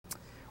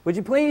Would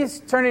you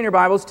please turn in your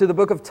Bibles to the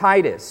book of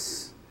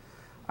Titus?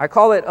 I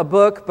call it a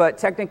book, but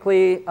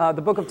technically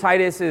the book of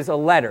Titus is a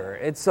letter.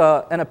 It's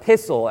an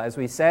epistle, as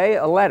we say,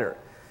 a letter.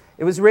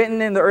 It was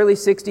written in the early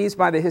 60s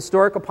by the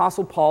historic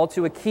Apostle Paul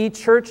to a key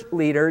church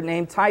leader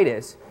named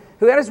Titus,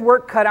 who had his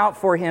work cut out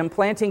for him,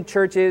 planting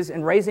churches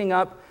and raising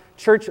up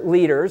church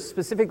leaders,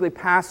 specifically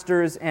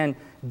pastors and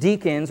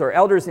deacons or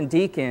elders and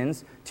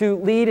deacons, to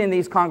lead in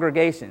these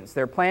congregations.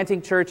 They're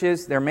planting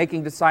churches, they're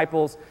making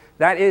disciples.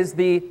 That is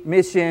the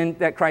mission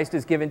that Christ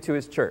has given to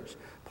his church.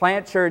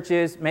 Plant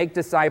churches, make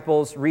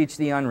disciples, reach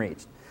the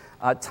unreached.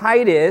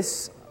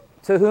 Titus,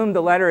 to whom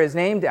the letter is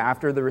named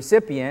after, the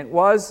recipient,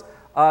 was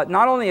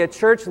not only a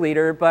church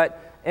leader,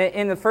 but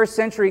in the first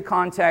century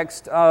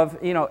context of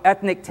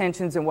ethnic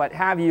tensions and what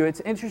have you,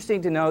 it's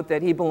interesting to note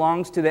that he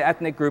belongs to the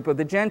ethnic group of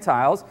the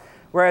Gentiles,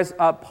 whereas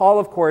Paul,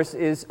 of course,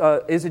 is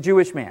a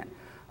Jewish man.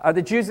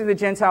 The Jews and the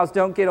Gentiles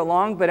don't get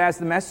along, but as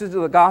the message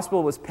of the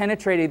gospel was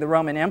penetrating the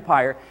Roman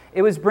Empire,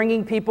 it was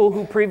bringing people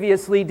who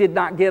previously did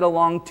not get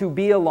along to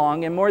be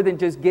along, and more than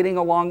just getting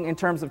along in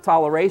terms of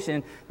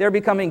toleration, they're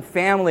becoming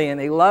family, and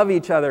they love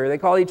each other. They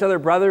call each other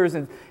brothers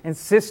and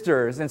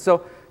sisters. And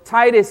so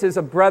Titus is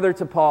a brother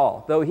to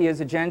Paul, though he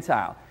is a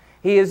Gentile.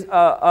 He is,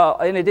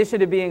 in addition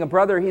to being a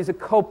brother, he's a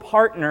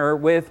co-partner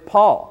with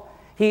Paul.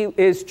 He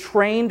is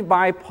trained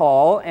by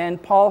Paul,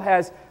 and Paul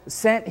has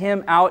sent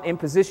him out in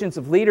positions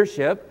of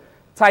leadership.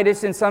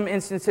 Titus, in some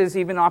instances,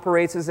 even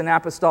operates as an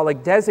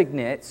apostolic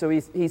designate, so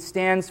he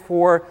stands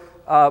for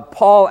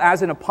Paul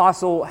as an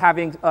apostle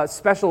having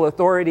special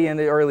authority in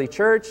the early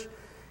church.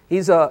 He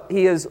is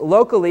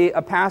locally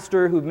a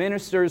pastor who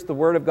ministers the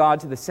word of God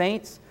to the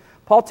saints.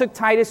 Paul took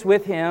Titus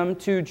with him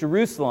to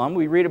Jerusalem.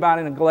 We read about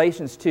it in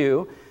Galatians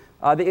 2.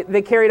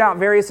 They carried out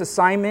various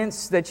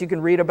assignments that you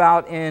can read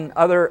about in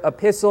other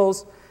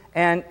epistles.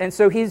 And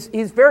so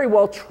he's very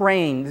well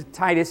trained,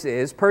 Titus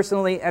is,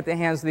 personally at the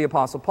hands of the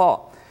Apostle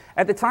Paul.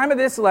 At the time of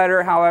this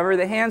letter, however,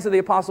 the hands of the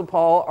Apostle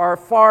Paul are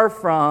far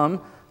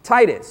from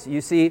Titus.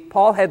 You see,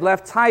 Paul had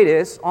left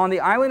Titus on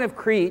the island of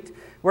Crete,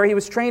 where he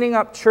was training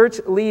up church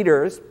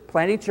leaders,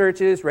 planting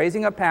churches,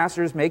 raising up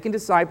pastors, making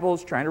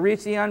disciples, trying to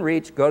reach the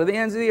unreached, go to the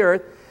ends of the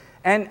earth.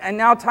 And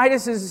now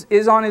Titus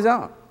is on his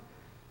own.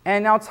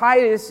 And now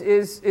Titus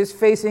is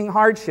facing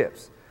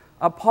hardships.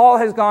 Paul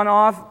has gone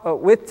off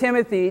with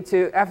Timothy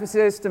to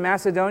Ephesus, to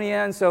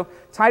Macedonia, and so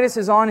Titus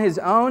is on his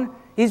own.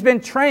 He's been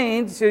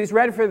trained, so he's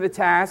ready for the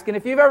task. And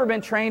if you've ever been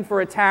trained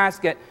for a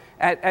task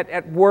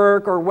at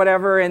work or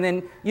whatever, and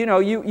then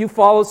you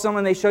follow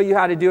someone, they show you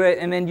how to do it,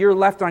 and then you're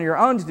left on your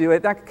own to do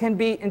it, that can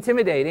be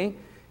intimidating,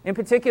 and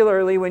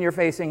particularly when you're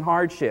facing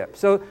hardship.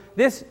 So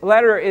this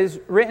letter is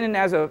written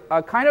as a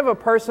kind of a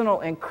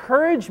personal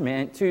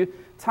encouragement to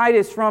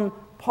Titus from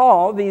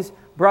Paul, these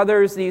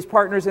brothers, these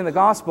partners in the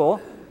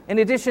gospel. In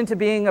addition to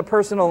being a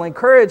personal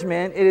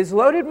encouragement, it is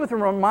loaded with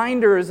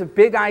reminders of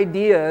big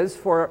ideas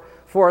for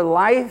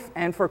life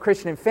and for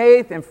Christian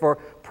faith and for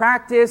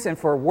practice and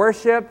for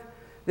worship.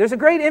 There's a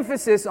great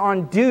emphasis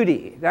on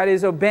duty, that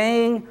is,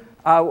 obeying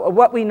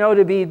what we know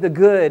to be the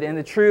good and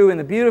the true and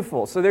the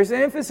beautiful. So there's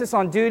an emphasis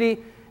on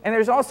duty, and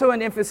there's also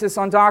an emphasis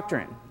on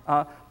doctrine.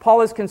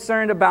 Paul is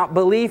concerned about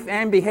belief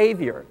and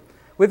behavior.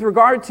 With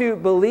regard to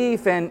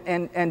belief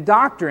and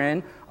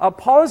doctrine,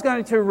 Paul is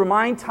going to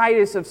remind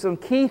Titus of some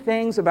key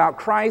things about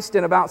Christ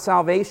and about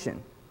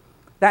salvation.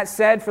 That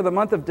said, for the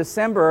month of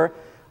December,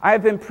 I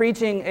have been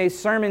preaching a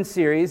sermon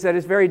series that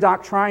is very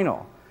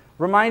doctrinal,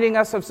 reminding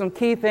us of some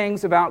key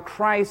things about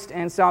Christ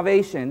and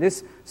salvation.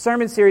 This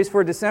sermon series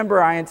for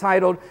December I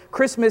entitled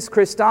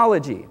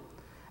Christology.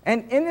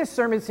 And in this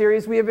sermon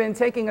series, we have been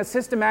taking a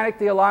systematic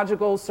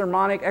theological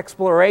sermonic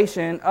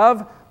exploration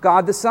of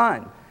God the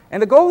Son.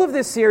 And the goal of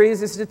this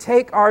series is to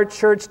take our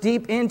church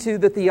deep into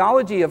the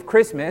theology of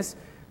Christmas,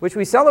 which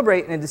we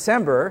celebrate in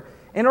December,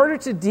 in order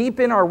to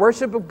deepen our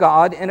worship of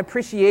God and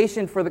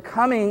appreciation for the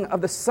coming of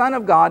the Son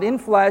of God in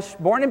flesh,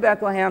 born in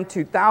Bethlehem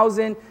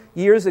 2,000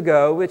 years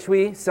ago, which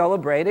we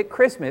celebrate at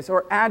Christmas,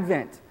 or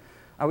Advent.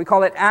 We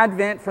call it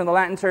Advent from the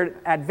Latin term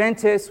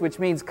Adventus, which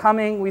means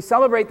coming. We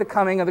celebrate the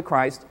coming of the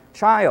Christ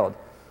child.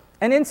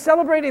 And in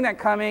celebrating that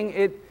coming,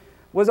 it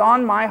was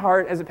on my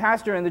heart as a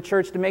pastor in the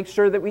church to make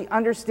sure that we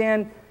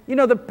understand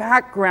the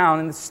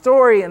background and the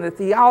story and the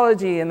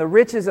theology and the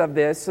riches of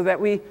this, so that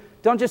we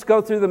don't just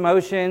go through the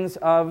motions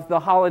of the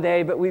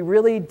holiday, but we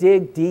really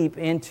dig deep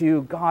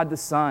into God the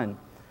Son.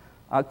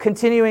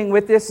 Continuing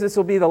with this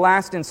will be the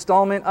last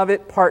installment of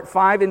it, part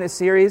 5 in this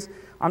series.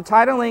 I'm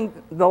titling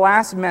the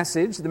last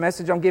message, the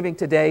message I'm giving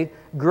today,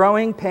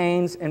 Growing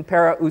Pains in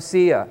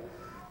Parousia.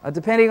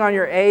 Depending on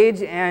your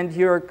age and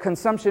your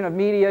consumption of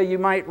media, you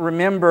might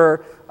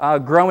remember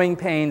Growing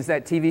Pains,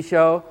 that TV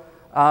show.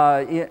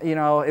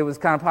 It was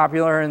kind of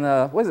popular in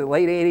the,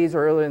 late 80s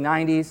or early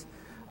 90s.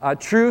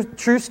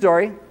 True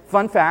story,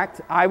 fun fact,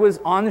 I was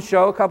on the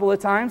show a couple of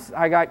times.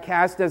 I got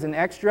cast as an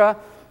extra,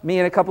 me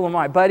and a couple of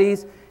my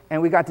buddies,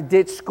 and we got to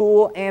ditch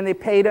school, and they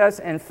paid us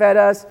and fed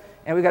us,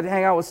 and we got to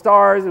hang out with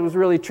stars. It was a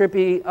really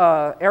trippy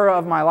era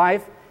of my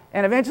life.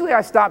 And eventually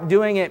I stopped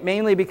doing it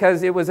mainly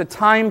because it was a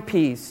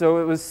timepiece,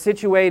 so it was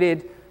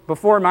situated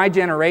before my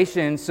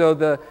generation, so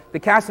the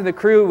cast and the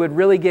crew would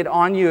really get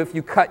on you if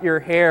you cut your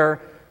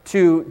hair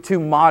too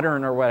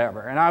modern or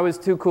whatever. And I was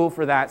too cool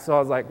for that, so I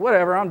was like,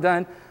 whatever, I'm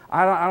done.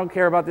 I don't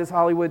care about this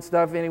Hollywood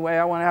stuff anyway.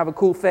 I want to have a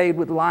cool fade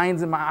with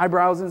lines in my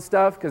eyebrows and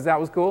stuff, because that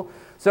was cool.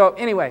 So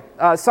anyway,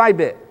 side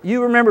bit.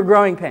 You remember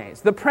Growing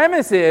Pains. The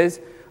premise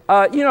is,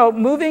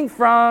 moving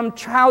from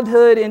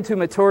childhood into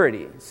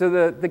maturity.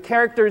 So the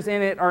characters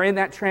in it are in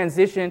that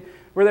transition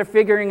where they're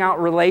figuring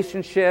out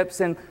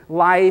relationships and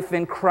life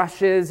and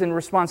crushes and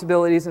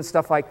responsibilities and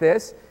stuff like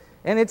this.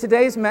 And in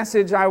today's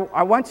message,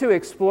 I want to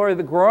explore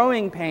the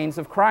growing pains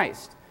of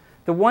Christ,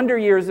 the wonder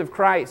years of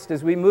Christ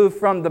as we move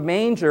from the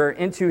manger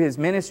into his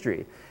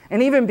ministry,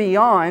 and even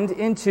beyond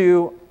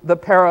into the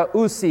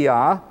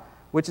Parousia,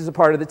 which is a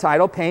part of the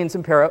title, Pains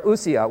and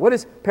Parousia. What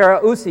is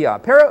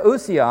Parousia?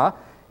 Parousia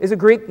is a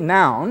Greek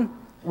noun,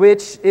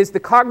 which is the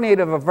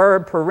cognate of a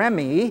verb,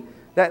 paremi,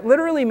 that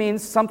literally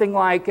means something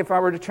like, if I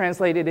were to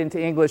translate it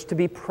into English, to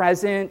be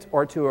present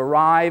or to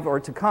arrive or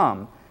to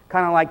come,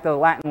 kind of like the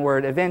Latin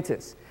word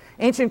eventus.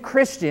 Ancient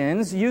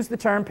Christians used the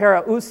term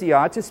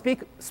parousia to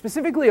speak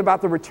specifically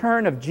about the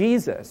return of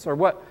Jesus, or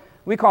what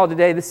we call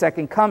today the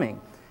second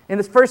coming. In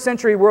the first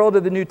century world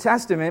of the New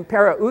Testament,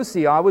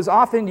 parousia was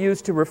often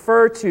used to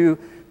refer to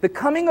the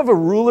coming of a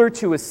ruler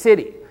to a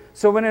city.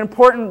 So when an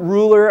important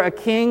ruler, a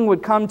king,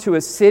 would come to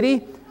a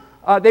city,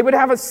 they would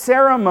have a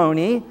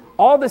ceremony.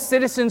 All the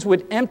citizens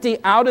would empty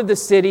out of the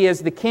city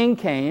as the king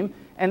came,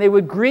 and they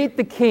would greet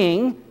the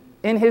king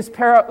in his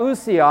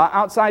parousia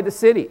outside the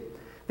city.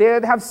 They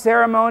would have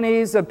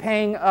ceremonies of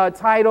paying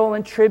title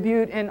and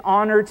tribute and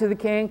honor to the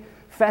king,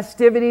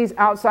 festivities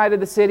outside of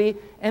the city,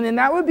 and then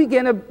that would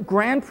begin a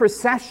grand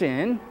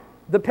procession,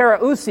 the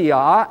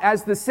parousia,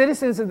 as the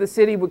citizens of the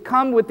city would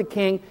come with the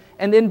king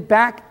and then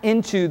back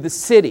into the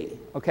city,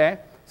 okay?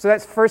 So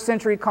that's first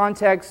century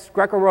context,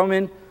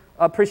 Greco-Roman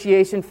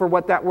appreciation for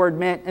what that word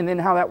meant, and then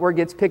how that word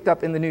gets picked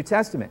up in the New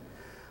Testament.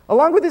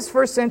 Along with this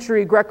first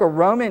century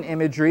Greco-Roman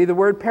imagery, the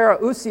word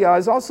parousia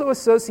is also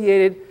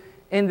associated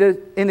in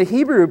the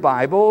Hebrew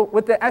Bible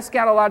with the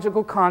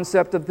eschatological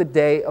concept of the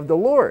day of the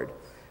Lord,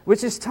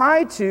 which is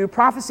tied to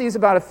prophecies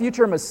about a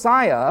future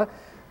Messiah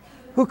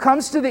who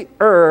comes to the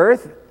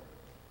earth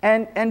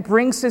and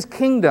brings his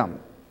kingdom.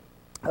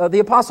 The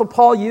Apostle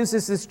Paul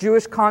uses this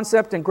Jewish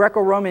concept and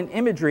Greco-Roman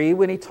imagery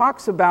when he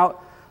talks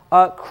about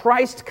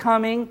Christ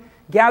coming,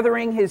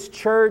 gathering his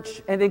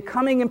church, and then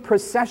coming in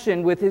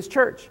procession with his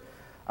church.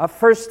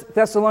 1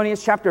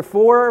 Thessalonians chapter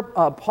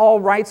 4, Paul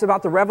writes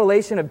about the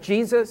revelation of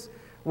Jesus.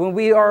 When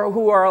we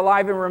who are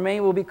alive and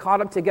remain will be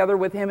caught up together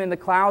with him in the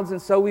clouds, and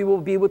so we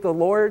will be with the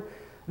Lord.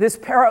 This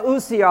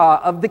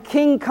parousia of the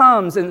king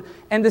comes, and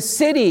the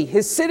city,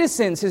 his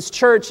citizens, his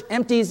church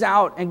empties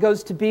out and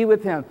goes to be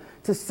with him,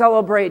 to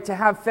celebrate, to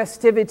have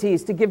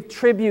festivities, to give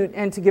tribute,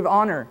 and to give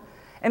honor.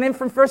 And then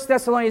from 1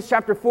 Thessalonians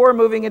chapter 4,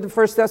 moving into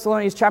 1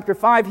 Thessalonians chapter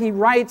 5, he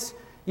writes,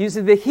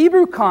 using the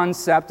Hebrew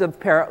concept of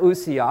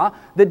parousia,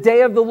 the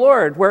day of the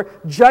Lord, where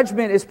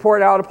judgment is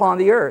poured out upon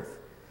the earth.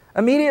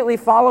 Immediately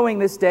following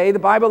this day, the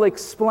Bible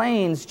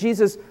explains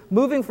Jesus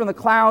moving from the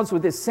clouds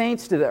with his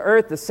saints to the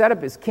earth to set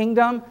up his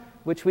kingdom,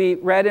 which we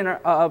read in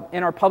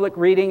our public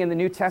reading in the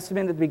New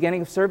Testament at the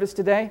beginning of service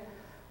today.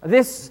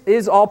 This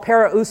is all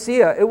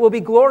parousia. It will be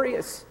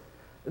glorious.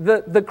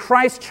 The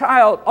Christ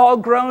child, all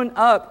grown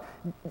up,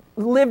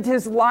 lived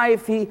his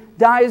life. He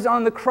dies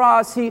on the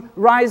cross. He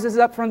rises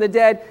up from the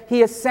dead.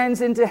 He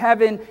ascends into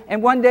heaven.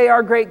 And one day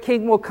our great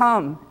king will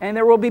come, and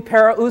there will be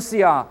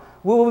parousia.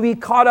 We will be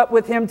caught up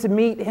with him to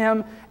meet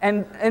him,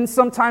 and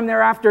sometime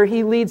thereafter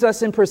he leads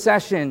us in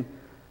procession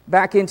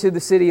back into the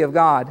city of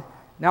God.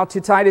 Now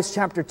to Titus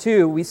chapter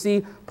 2, we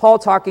see Paul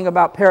talking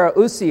about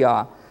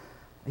parousia.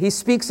 He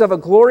speaks of a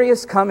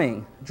glorious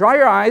coming. Draw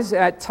your eyes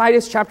at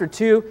Titus chapter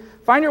 2.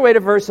 Find your way to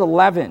verse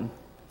 11.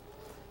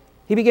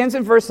 He begins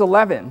in verse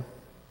 11.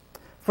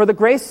 For the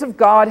grace of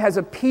God has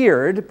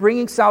appeared,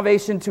 bringing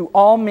salvation to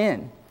all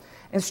men,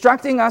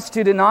 instructing us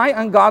to deny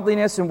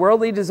ungodliness and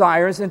worldly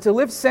desires and to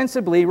live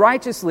sensibly,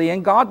 righteously,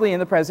 and godly in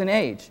the present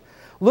age,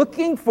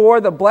 looking for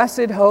the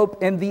blessed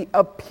hope and the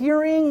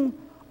appearing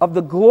of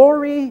the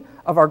glory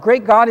of our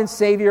great God and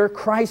Savior,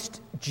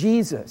 Christ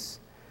Jesus,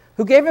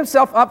 who gave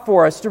himself up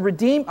for us to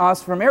redeem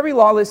us from every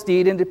lawless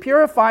deed and to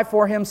purify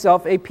for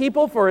himself a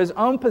people for his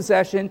own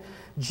possession,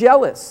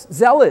 zealous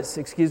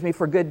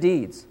for good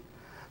deeds.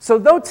 So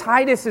though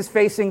Titus is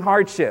facing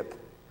hardship,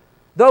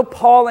 though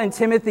Paul and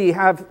Timothy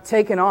have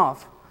taken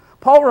off,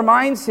 Paul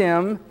reminds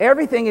him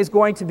everything is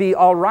going to be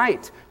all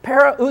right.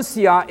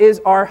 Parousia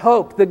is our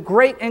hope, the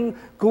great and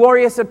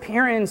glorious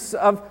appearance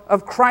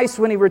of Christ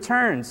when he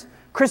returns,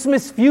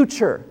 Christmas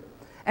future.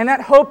 And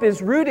that hope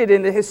is rooted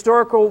in the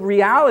historical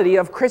reality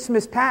of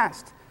Christmas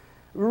past,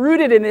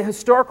 rooted in the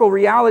historical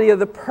reality of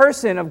the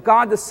person of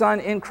God the Son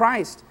in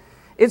Christ.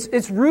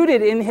 It's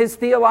rooted in his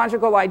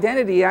theological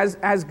identity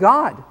as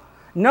God.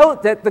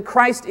 Note that the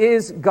Christ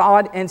is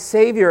God and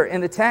Savior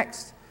in the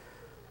text.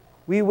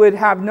 We would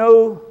have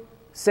no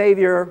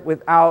Savior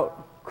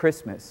without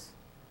Christmas.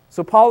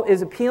 So Paul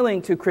is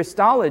appealing to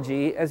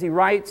Christology as he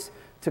writes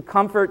to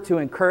comfort, to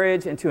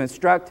encourage, and to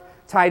instruct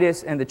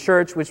Titus and the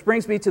church, which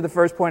brings me to the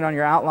first point on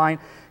your outline.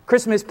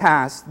 Christmas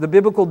past, the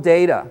biblical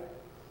data.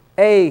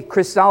 A,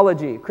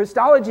 Christology.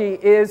 Christology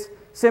is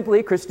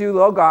simply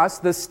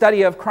Christologos, the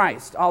study of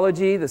Christ.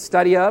 Ology, the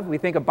study of. We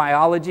think of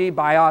biology,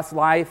 bios,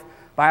 life.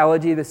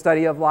 Biology, the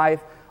study of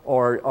life.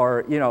 Or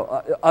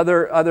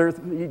other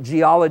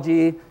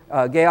geology,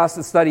 geos,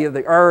 the study of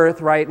the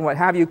earth, right, and what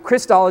have you.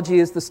 Christology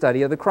is the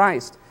study of the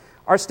Christ.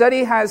 Our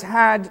study has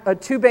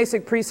had two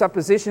basic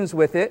presuppositions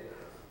with it.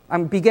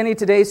 I'm beginning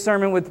today's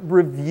sermon with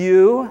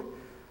review.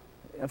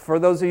 For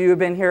those of you who have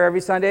been here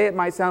every Sunday, it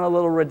might sound a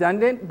little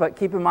redundant, but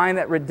keep in mind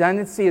that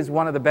redundancy is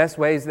one of the best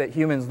ways that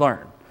humans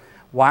learn.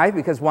 Why?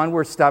 Because one,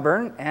 we're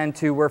stubborn, and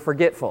two, we're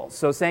forgetful.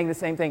 So saying the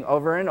same thing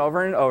over and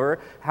over and over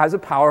has a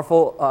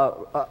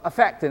powerful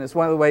effect, and it's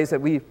one of the ways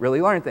that we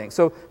really learn things.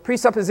 So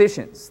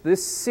presuppositions.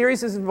 This series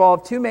has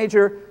involved two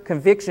major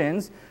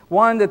convictions.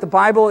 One, that the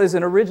Bible is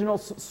an original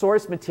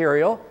source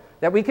material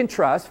that we can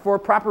trust for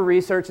proper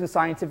research and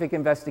scientific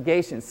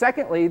investigation.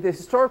 Secondly, the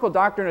historical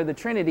doctrine of the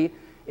Trinity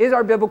is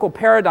our biblical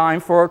paradigm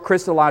for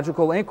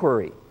Christological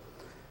inquiry.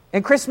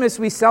 In Christmas,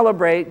 we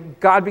celebrate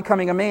God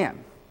becoming a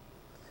man.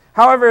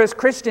 However, as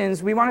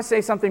Christians, we want to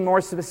say something more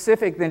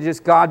specific than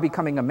just God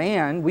becoming a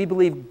man. We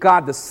believe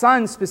God the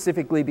Son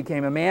specifically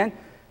became a man,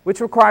 which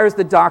requires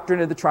the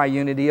doctrine of the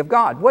triunity of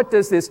God. What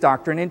does this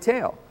doctrine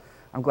entail?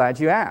 I'm glad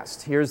you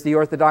asked. Here's the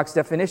orthodox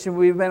definition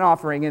we've been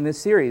offering in this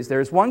series.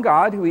 There's one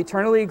God who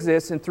eternally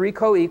exists in three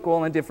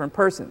co-equal and different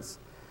persons: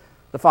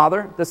 the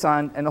Father, the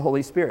Son, and the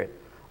Holy Spirit,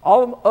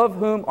 all of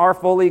whom are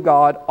fully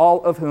God,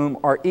 all of whom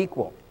are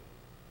equal.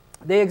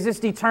 They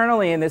exist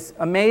eternally in this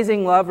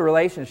amazing love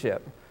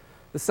relationship.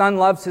 The Son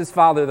loves his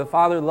Father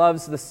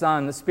loves the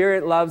Son, the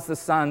Spirit loves the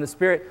Son, the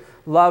Spirit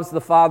loves the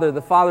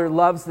Father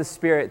loves the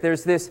Spirit.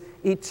 There's this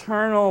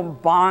eternal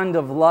bond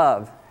of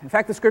love. In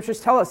fact, the Scriptures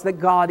tell us that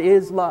God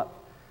is love,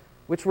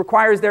 which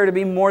requires there to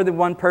be more than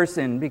one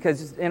person,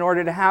 because in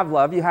order to have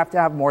love, you have to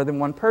have more than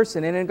one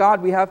person. And in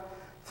God, we have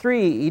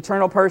three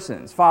eternal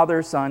persons: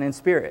 Father, Son, and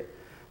Spirit.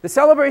 The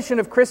celebration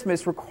of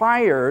Christmas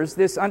requires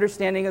this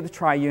understanding of the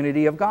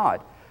triunity of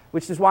God,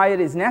 which is why it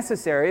is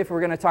necessary, if we're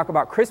going to talk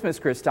about Christmas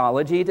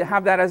Christology, to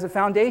have that as a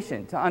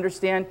foundation, to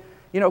understand,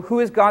 who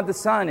is God the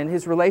Son and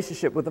his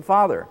relationship with the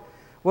Father.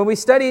 When we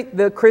study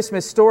the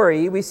Christmas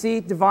story, we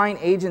see divine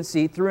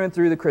agency through and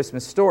through the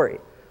Christmas story.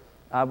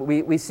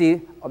 We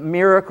see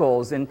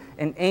miracles and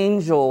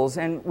angels,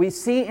 and we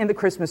see in the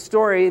Christmas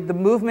story the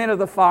movement of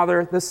the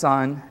Father, the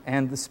Son,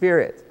 and the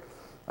Spirit.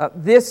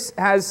 This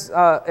has,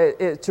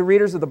 to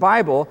readers of the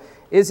Bible,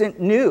 isn't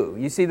new.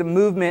 You see the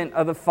movement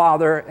of the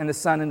Father and the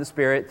Son and the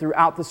Spirit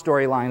throughout the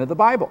storyline of the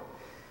Bible.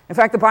 In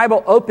fact, the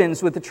Bible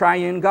opens with the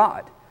triune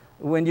God.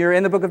 When you're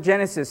in the book of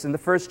Genesis, in the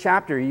first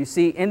chapter, you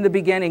see in the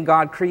beginning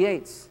God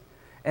creates.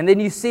 And then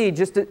you see,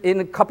 just in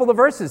a couple of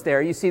verses there,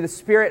 you see the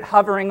Spirit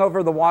hovering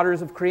over the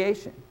waters of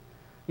creation.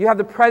 You have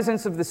the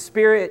presence of the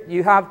Spirit.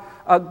 You have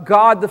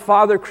God the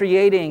Father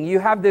creating. You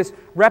have this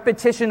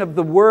repetition of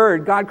the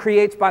Word. God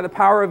creates by the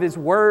power of his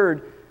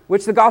Word,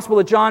 which the Gospel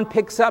of John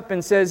picks up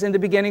and says, in the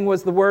beginning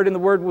was the Word, and the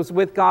Word was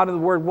with God, and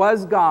the Word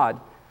was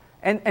God.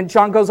 And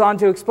John goes on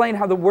to explain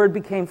how the Word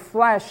became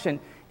flesh and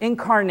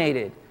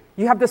incarnated.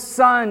 You have the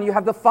Son, you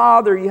have the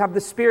Father, you have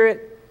the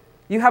Spirit.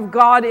 You have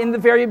God in the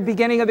very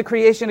beginning of the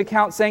creation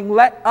account saying,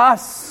 let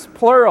us,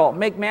 plural,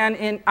 make man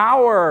in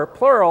our,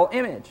 plural,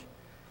 image.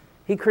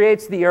 He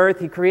creates the earth,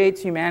 he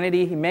creates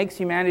humanity, he makes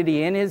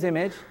humanity in his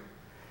image.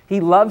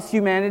 He loves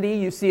humanity,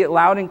 you see it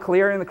loud and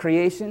clear in the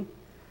creation.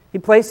 He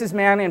places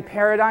man in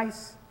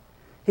paradise.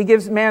 He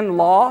gives man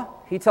law.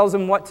 He tells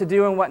him what to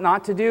do and what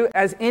not to do,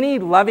 as any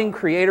loving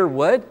creator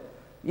would.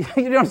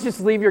 You don't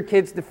just leave your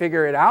kids to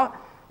figure it out.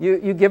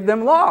 You give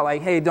them law,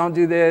 like, hey, don't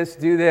do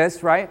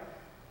this, right?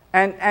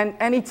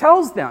 And he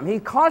tells them, he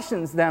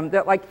cautions them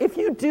that, like, if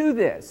you do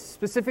this,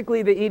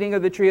 specifically the eating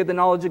of the tree of the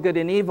knowledge of good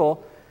and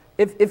evil,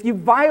 if you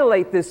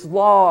violate this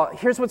law,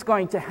 here's what's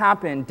going to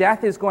happen.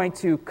 Death is going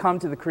to come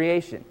to the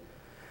creation.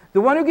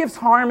 The one who gives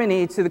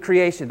harmony to the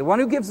creation, the one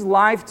who gives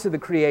life to the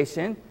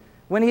creation,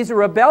 when he's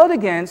rebelled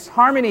against,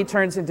 harmony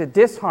turns into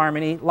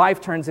disharmony,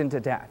 life turns into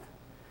death.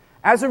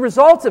 As a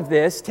result of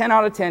this, 10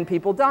 out of 10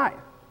 people die.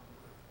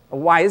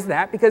 Why is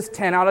that? Because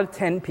 10 out of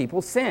 10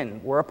 people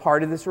sin. We're a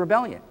part of this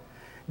rebellion.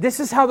 This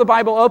is how the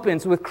Bible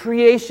opens, with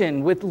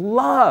creation, with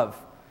love,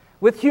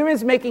 with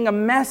humans making a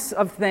mess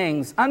of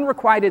things,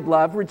 unrequited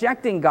love,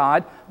 rejecting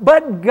God.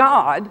 But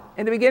God,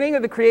 in the beginning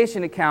of the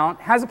creation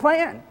account, has a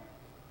plan.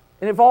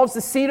 It involves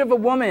the seed of a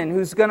woman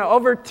who's going to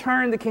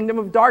overturn the kingdom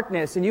of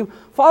darkness. And you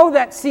follow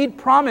that seed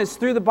promise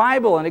through the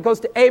Bible, and it goes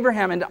to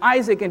Abraham and to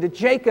Isaac and to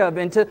Jacob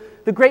and to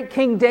the great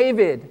King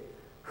David,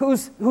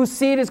 whose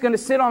seed is going to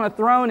sit on a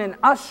throne and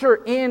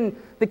usher in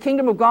the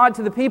kingdom of God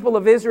to the people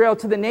of Israel,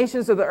 to the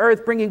nations of the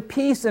earth, bringing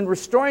peace and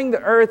restoring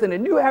the earth and a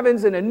new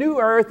heavens and a new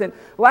earth, and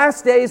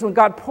last days when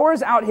God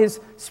pours out his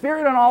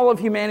Spirit on all of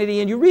humanity.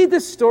 And you read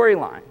this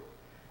storyline,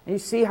 and you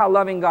see how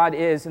loving God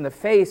is in the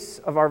face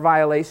of our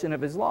violation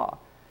of his law.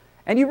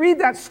 And you read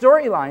that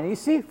storyline, and you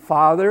see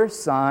Father,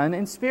 Son,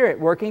 and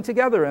Spirit working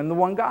together in the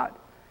one God.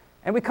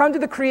 And we come to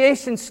the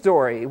creation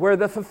story where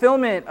the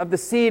fulfillment of the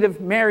seed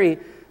of Mary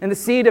and the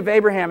seed of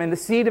Abraham and the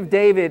seed of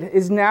David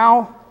is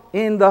now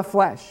in the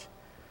flesh.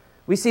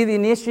 We see the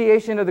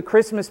initiation of the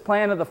Christmas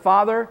plan of the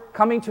Father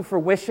coming to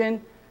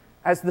fruition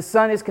as the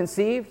Son is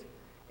conceived.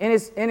 In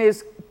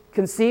his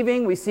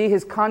conceiving, we see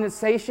his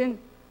condensation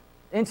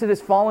into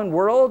this fallen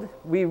world.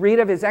 We read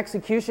of his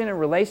execution in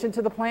relation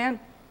to the plan.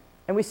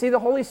 And we see the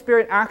Holy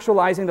Spirit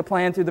actualizing the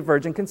plan through the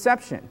virgin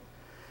conception.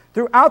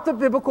 Throughout the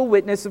biblical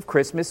witness of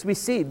Christmas, we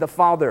see the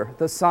Father,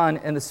 the Son,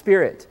 and the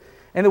Spirit,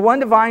 and the one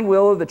divine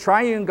will of the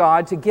triune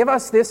God to give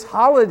us this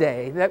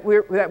holiday that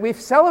we've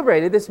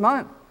celebrated this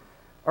month.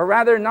 Or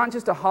rather, not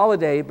just a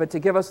holiday, but to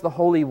give us the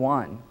Holy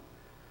One,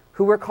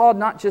 who we're called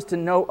not just to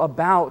know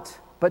about,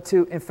 but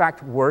to, in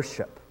fact,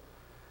 worship.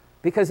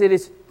 Because it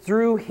is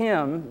through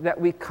him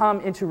that we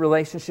come into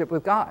relationship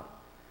with God.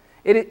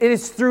 It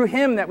is through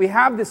him that we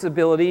have this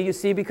ability, you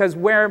see, because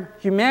where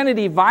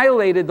humanity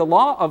violated the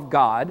law of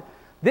God,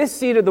 this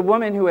seed of the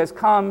woman who has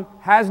come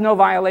has no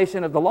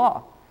violation of the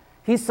law.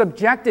 He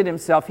subjected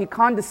himself, he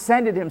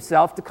condescended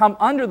himself to come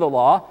under the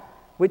law,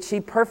 which he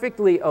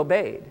perfectly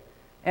obeyed.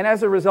 And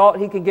as a result,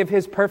 he can give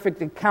his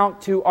perfect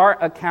account to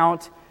our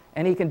account,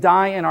 and he can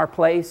die in our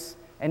place,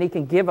 and he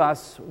can give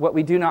us what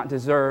we do not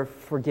deserve,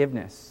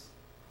 forgiveness.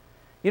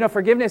 You know,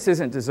 forgiveness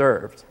isn't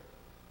deserved.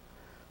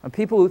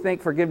 People who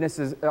think forgiveness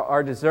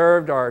are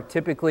deserved are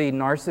typically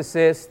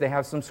narcissists. They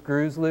have some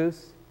screws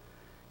loose.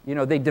 You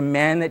know, they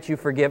demand that you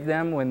forgive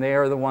them when they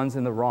are the ones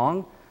in the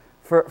wrong.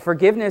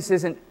 Forgiveness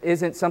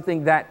isn't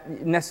something that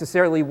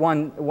necessarily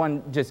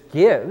one just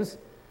gives.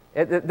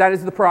 That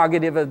is the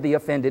prerogative of the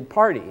offended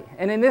party.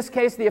 And in this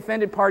case, the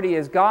offended party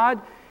is God.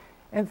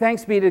 And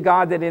thanks be to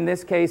God that in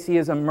this case, he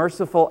is a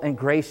merciful and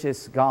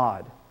gracious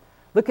God.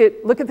 Look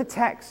at the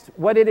text.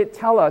 What did it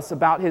tell us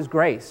about his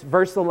grace?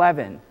 Verse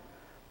 11.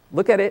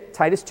 Look at it,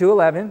 Titus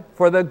 2:11.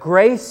 For the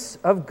grace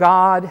of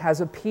God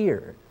has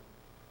appeared.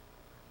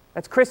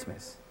 That's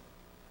Christmas.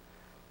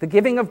 The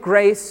giving of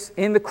grace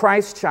in the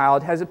Christ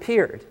child has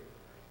appeared.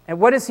 And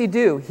what does he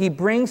do? He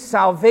brings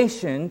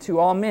salvation to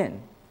all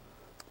men.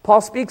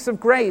 Paul speaks of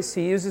grace.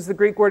 He uses the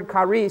Greek word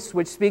charis,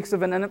 which speaks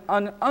of an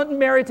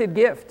unmerited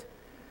gift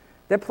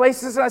that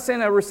places us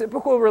in a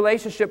reciprocal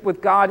relationship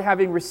with God,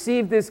 having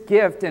received this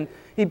gift. And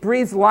he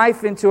breathes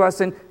life into us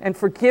and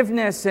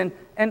forgiveness and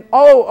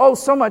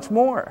so much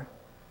more.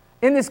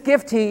 In this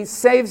gift, he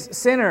saves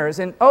sinners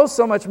and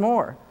so much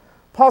more.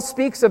 Paul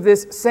speaks of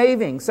this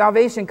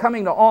salvation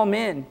coming to all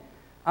men.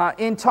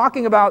 In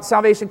talking about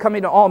salvation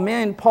coming to all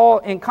men, Paul,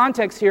 in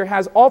context here,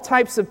 has all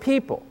types of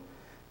people.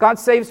 God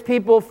saves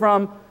people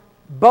from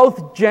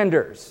both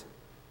genders.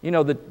 You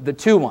know, the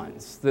two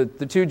ones, the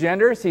two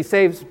genders. He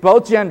saves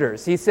both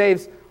genders. He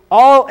saves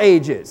all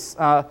ages.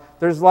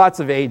 There's lots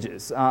of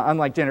ages,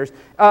 unlike genders.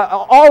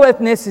 All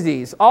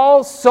ethnicities,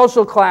 all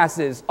social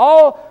classes,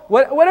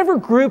 whatever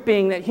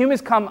grouping that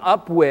humans come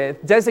up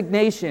with,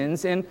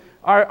 designations in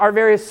our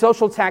various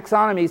social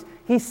taxonomies,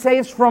 he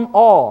saves from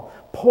all,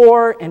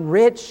 poor and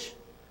rich,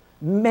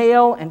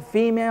 male and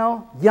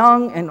female,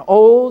 young and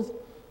old.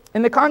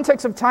 In the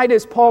context of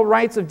Titus, Paul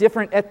writes of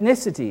different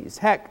ethnicities.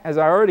 Heck, as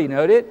I already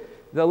noted,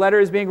 the letter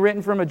is being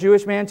written from a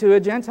Jewish man to a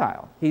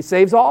Gentile. He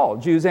saves all,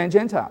 Jews and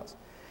Gentiles.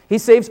 He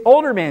saves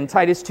older men,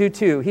 Titus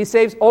 2:2. He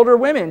saves older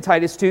women,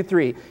 Titus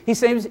 2:3. He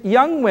saves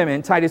young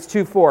women, Titus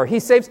 2:4. He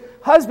saves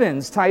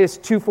husbands, Titus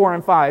 2:4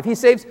 and 5. He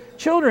saves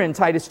children,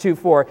 Titus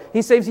 2:4.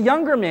 He saves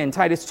younger men,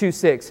 Titus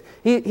 2:6.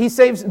 He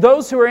saves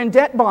those who are in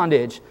debt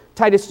bondage,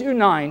 Titus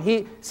 2:9.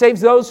 He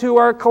saves those who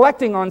are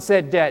collecting on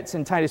said debts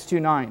in Titus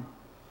 2:9.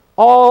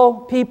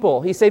 All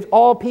people, he saves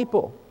all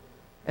people,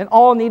 and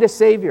all need a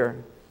Savior.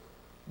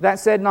 That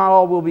said, not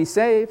all will be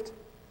saved.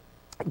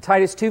 In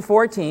Titus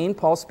 2:14,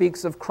 Paul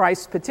speaks of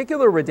Christ's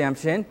particular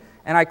redemption,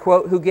 and I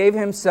quote, who gave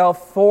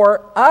himself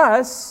for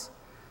us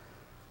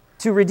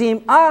to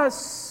redeem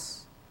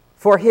us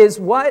for his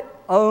what?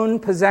 Own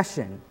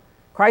possession.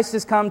 Christ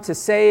has come to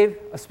save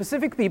a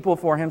specific people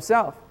for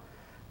himself.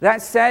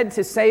 That said,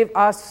 to save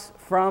us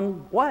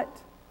from what?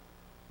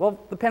 Well,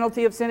 the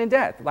penalty of sin and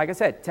death. Like I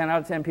said, 10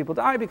 out of 10 people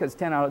die because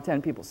 10 out of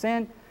 10 people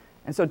sin.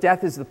 And so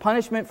death is the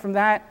punishment from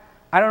that.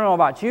 I don't know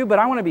about you, but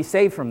I want to be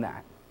saved from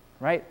that,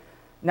 right?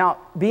 Now,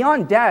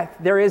 beyond death,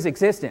 there is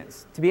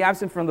existence. To be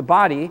absent from the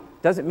body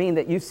doesn't mean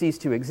that you cease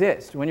to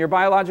exist. When your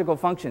biological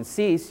functions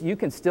cease, you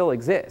can still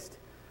exist.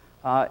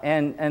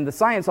 And the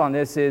science on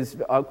this is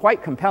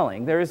quite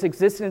compelling. There is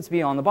existence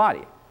beyond the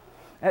body.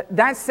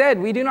 That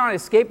said, we do not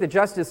escape the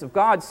justice of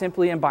God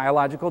simply in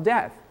biological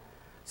death.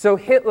 So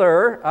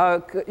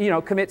Hitler,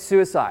 commits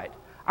suicide.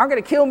 I'm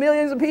going to kill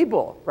millions of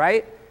people,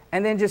 right?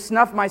 And then just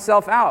snuff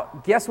myself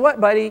out. Guess what,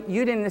 buddy?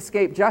 You didn't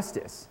escape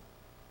justice.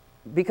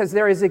 Because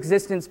there is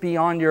existence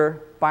beyond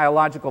your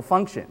biological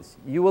functions.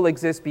 You will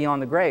exist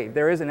beyond the grave.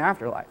 There is an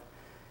afterlife.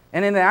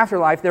 And in the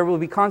afterlife, there will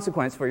be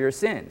consequence for your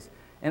sins.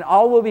 And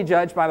all will be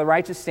judged by the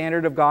righteous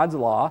standard of God's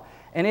law.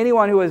 And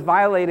anyone who has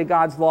violated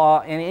God's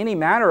law in any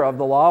manner of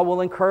the law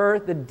will incur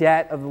the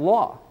debt of the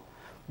law.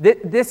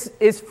 This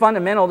is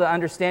fundamental to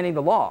understanding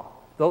the law.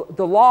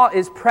 The law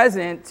is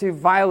present to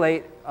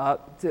violate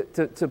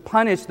to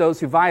punish those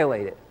who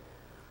violate it.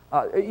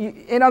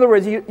 In other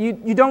words,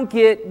 you don't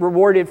get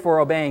rewarded for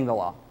obeying the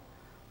law.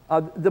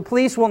 The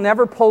police will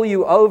never pull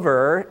you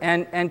over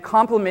and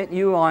compliment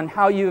you on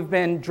how you've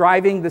been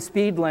driving the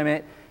speed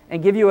limit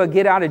and give you a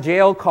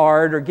get-out-of-jail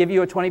card or give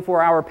you a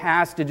 24-hour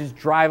pass to just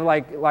drive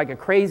like a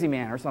crazy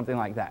man or something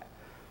like that.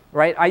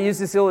 Right? I use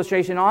this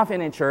illustration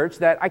often in church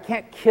that I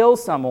can't kill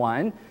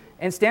someone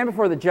and stand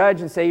before the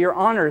judge and say, Your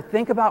Honor,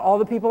 think about all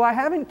the people I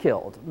haven't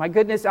killed. My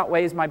goodness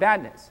outweighs my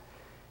badness.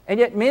 And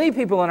yet many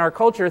people in our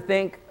culture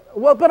think,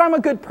 well, but I'm a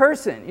good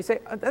person. You say,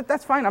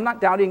 that's fine. I'm not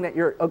doubting that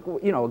you're a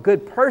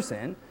good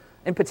person,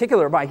 in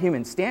particular by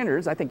human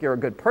standards. I think you're a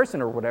good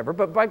person or whatever.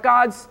 But by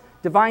God's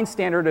divine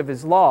standard of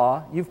his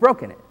law, you've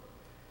broken it.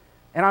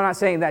 And I'm not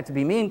saying that to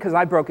be mean because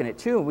I've broken it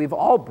too. We've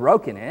all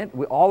broken it.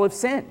 We all have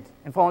sinned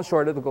and fallen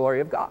short of the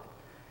glory of God.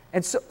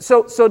 And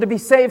so to be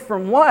saved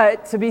from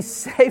what? To be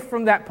saved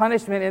from that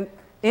punishment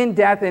in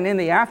death and in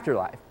the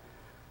afterlife.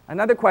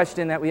 Another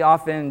question that we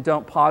often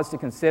don't pause to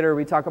consider,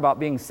 we talk about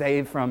being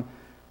saved from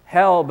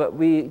hell, but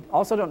we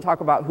also don't talk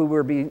about who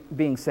we're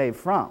being saved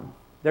from.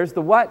 There's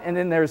the what, and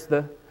then there's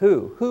the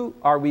who. Who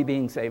are we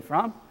being saved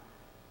from?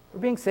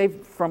 We're being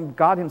saved from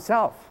God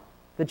himself,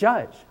 the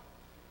judge,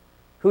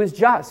 who is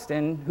just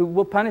and who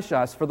will punish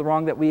us for the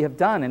wrong that we have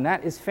done, and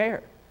that is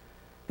fair.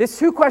 This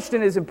who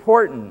question is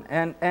important,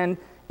 and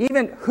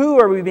even who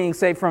are we being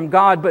saved from?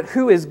 God, but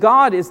who is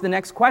God is the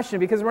next question,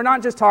 because we're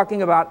not just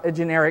talking about a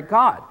generic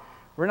God.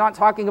 We're not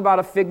talking about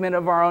a figment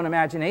of our own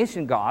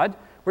imagination God.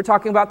 We're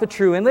talking about the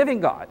true and living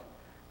God.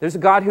 There's a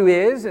God who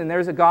is, and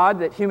there's a God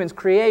that humans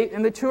create,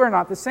 and the two are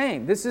not the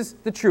same. This is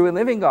the true and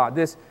living God,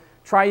 this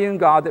triune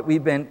God that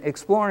we've been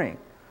exploring.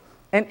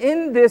 And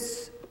in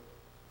this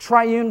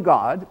triune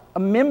God, a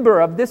member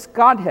of this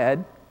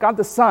Godhead, God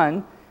the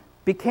Son,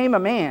 became a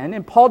man,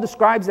 and Paul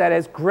describes that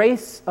as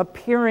grace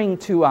appearing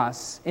to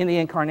us in the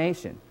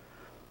incarnation.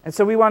 And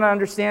so we want to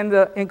understand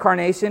the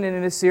incarnation, and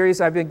in this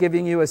series I've been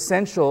giving you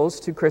essentials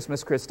to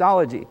Christmas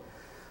Christology.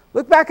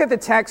 Look back at the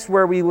text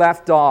where we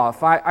left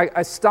off.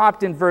 I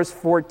stopped in verse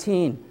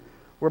 14,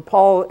 where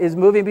Paul is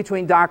moving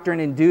between doctrine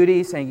and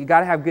duty, saying you got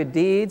to have good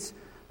deeds,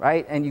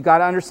 right? And you got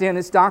to understand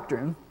this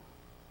doctrine.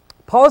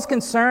 Paul is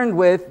concerned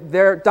with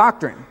their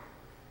doctrine.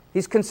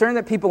 He's concerned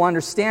that people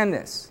understand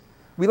this.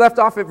 We left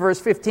off at verse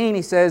 15.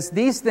 He says,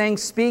 "These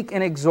things speak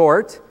and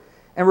exhort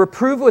and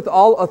reprove with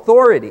all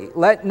authority.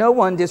 Let no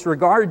one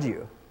disregard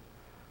you."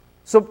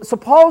 So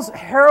Paul's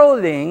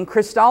heralding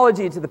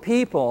Christology to the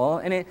people,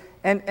 and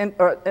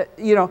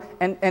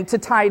to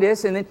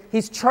Titus, and then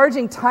he's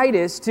charging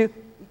Titus to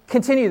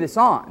continue this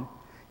on.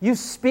 You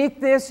speak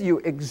this, you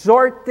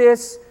exhort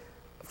this.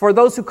 For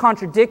those who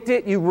contradict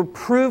it, you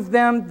reprove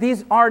them.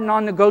 These are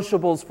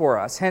non-negotiables for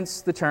us,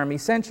 hence the term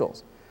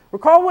essentials.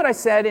 Recall what I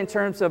said in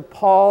terms of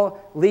Paul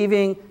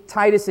leaving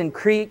Titus in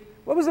Crete.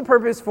 What was the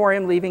purpose for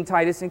him leaving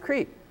Titus in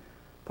Crete?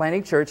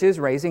 Planting churches,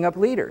 raising up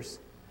leaders.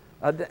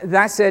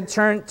 That said,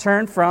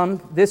 turn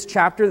from this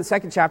chapter, the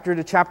second chapter,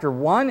 to chapter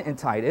 1 in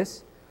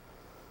Titus.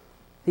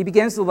 He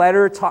begins the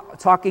letter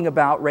talking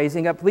about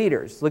raising up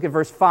leaders. Look at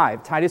verse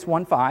 5, Titus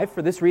 1:5.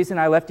 "For this reason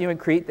I left you in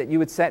Crete, that you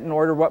would set in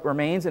order what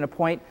remains and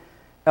appoint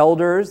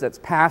elders," that's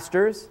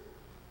pastors,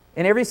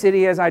 "in every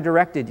city as I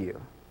directed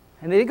you."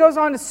 And then he goes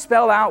on to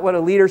spell out what a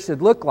leader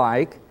should look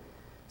like.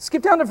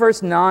 Skip down to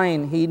verse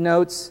 9. He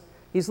notes,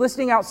 he's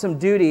listing out some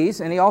duties,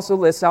 and he also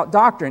lists out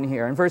doctrine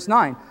here. In verse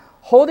 9,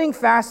 "Holding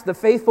fast the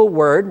faithful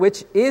word,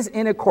 which is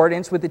in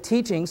accordance with the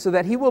teaching, so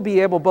that he will be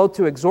able both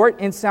to exhort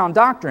in sound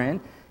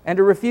doctrine and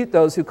to refute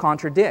those who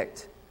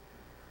contradict."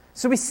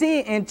 So we see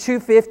in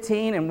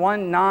 2:15 and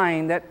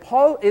 1:9 that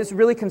Paul is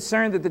really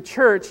concerned that the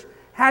church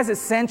has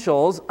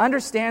essentials,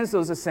 understands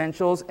those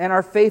essentials, and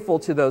are faithful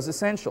to those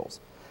essentials.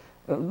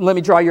 Let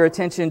me draw your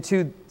attention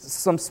to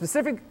some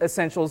specific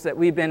essentials that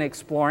we've been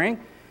exploring.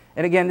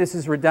 And again, this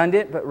is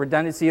redundant, but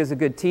redundancy is a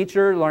good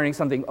teacher, learning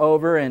something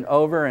over and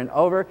over and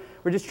over.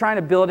 We're just trying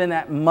to build in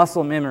that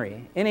muscle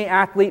memory. Any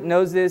athlete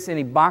knows this,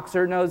 any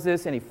boxer knows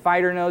this, any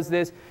fighter knows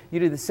this.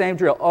 You do the same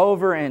drill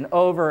over and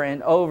over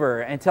and over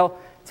until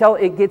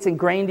it gets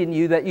ingrained in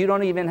you that you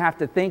don't even have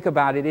to think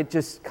about it. It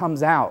just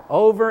comes out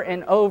over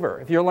and over.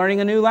 If you're learning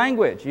a new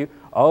language, you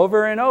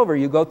over and over,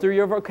 you go through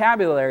your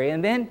vocabulary,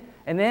 and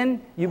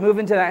then you move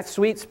into that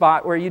sweet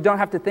spot where you don't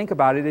have to think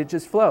about it, it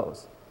just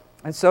flows.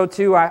 And so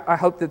too, I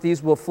hope that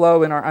these will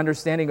flow in our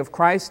understanding of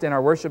Christ and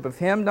our worship of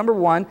Him. Number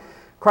one,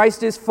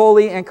 Christ is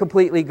fully and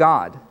completely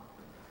God.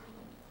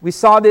 We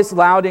saw this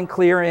loud and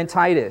clear in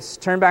Titus.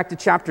 Turn back to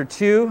chapter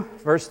 2,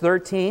 verse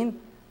 13.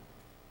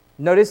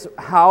 Notice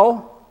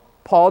how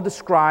Paul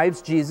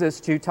describes Jesus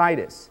to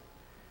Titus.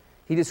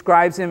 He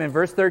describes him in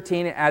verse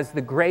 13 as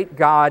the great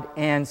God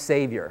and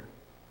Savior.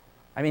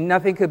 I mean,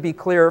 nothing could be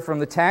clearer from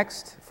the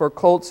text. For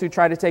cults who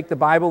try to take the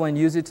Bible and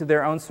use it to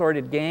their own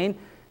sordid gain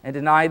and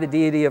deny the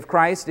deity of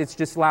Christ, it's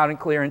just loud and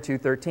clear in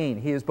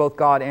 2:13. He is both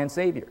God and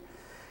Savior.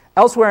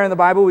 Elsewhere in the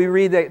Bible, we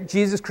read that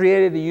Jesus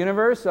created the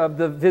universe of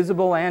the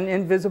visible and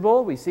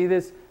invisible. We see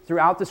this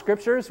throughout the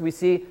Scriptures. We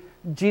see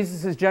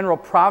Jesus' general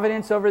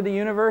providence over the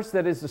universe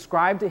that is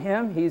ascribed to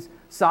him. He's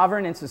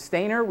sovereign and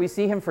sustainer. We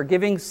see him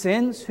forgiving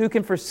sins. Who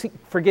can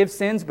forgive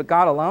sins but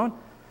God alone?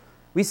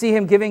 We see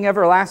him giving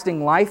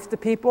everlasting life to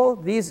people.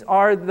 These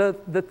are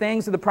the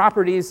things, the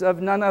properties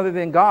of none other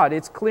than God.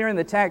 It's clear in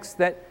the text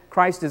that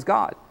Christ is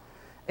God.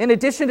 In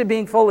addition to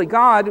being fully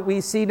God,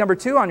 we see, number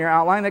 2 on your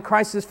outline, that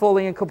Christ is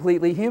fully and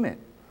completely human.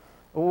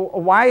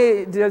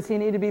 Why does he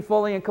need to be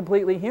fully and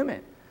completely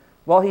human?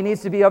 Well, he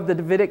needs to be of the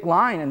Davidic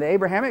line and the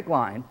Abrahamic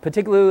line,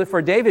 particularly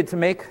for David to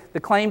make the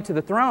claim to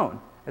the throne.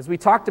 As we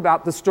talked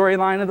about the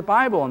storyline of the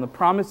Bible and the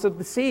promise of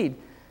the seed,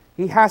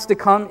 he has to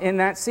come in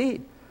that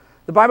seed.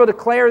 The Bible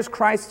declares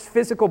Christ's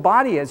physical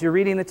body as you're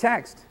reading the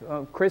text.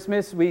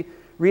 Christmas, we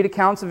read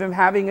accounts of him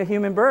having a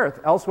human birth.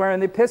 Elsewhere in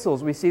the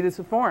epistles, we see this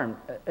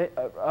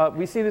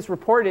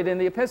reported in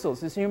the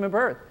epistles, his human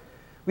birth.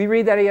 We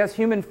read that he has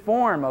human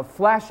form of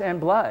flesh and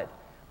blood.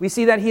 We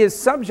see that he is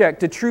subject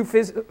to true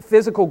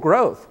physical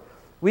growth.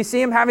 We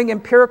see him having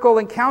empirical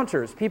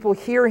encounters. People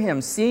hear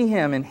him, see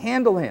him, and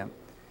handle him.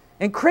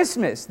 In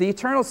Christmas, the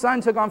eternal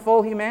Son took on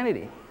full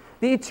humanity.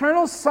 The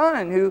eternal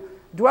Son who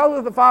dwelled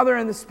with the Father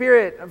and the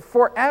Spirit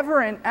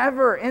forever and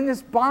ever in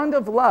this bond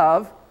of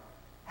love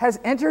has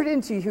entered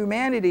into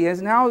humanity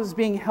as now is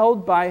being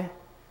held by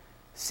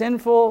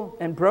sinful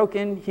and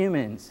broken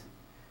humans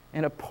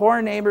in a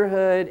poor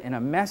neighborhood, in a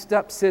messed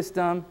up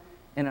system,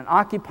 in an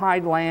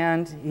occupied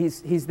land.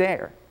 He's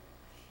there.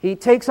 He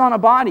takes on a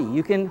body.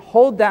 You can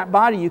hold that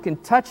body. You can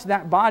touch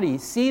that body,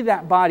 see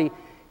that body,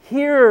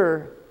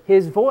 hear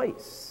his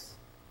voice.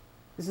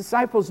 His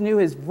disciples knew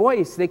his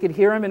voice. They could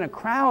hear him in a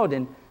crowd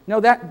and know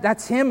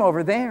that's him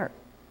over there.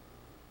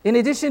 In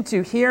addition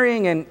to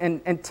hearing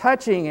and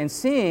touching and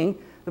seeing,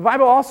 the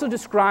Bible also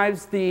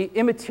describes the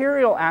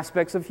immaterial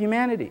aspects of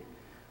humanity.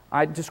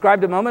 I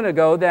described a moment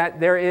ago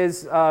that there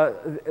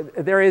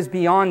is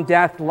beyond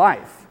death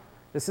life.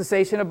 The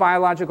cessation of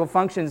biological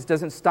functions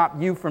doesn't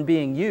stop you from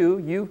being you.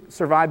 You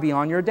survive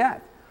beyond your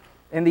death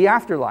in the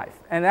afterlife.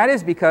 And that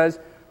is because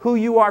who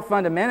you are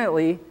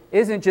fundamentally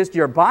isn't just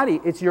your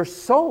body, it's your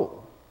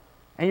soul.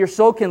 And your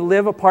soul can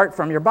live apart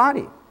from your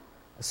body.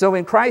 So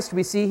in Christ,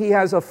 we see he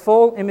has a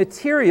full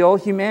immaterial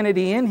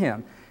humanity in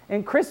him.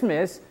 In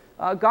Christmas,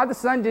 God the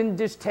Son didn't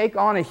just take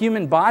on a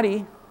human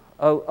body,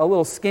 a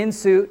little skin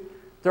suit,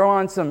 throw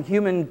on some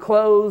human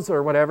clothes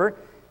or whatever.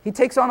 He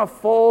takes on a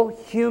full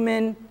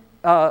human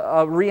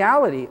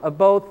reality of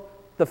both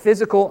the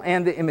physical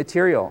and the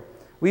immaterial.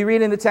 We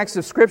read in the text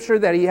of Scripture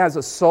that he has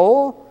a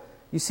soul.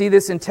 You see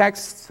this in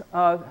texts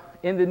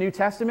in the New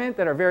Testament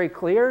that are very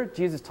clear.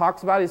 Jesus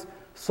talks about his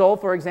soul,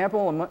 for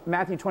example, in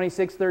Matthew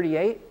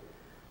 26:38.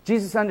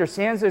 Jesus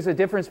understands there's a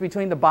difference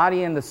between the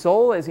body and the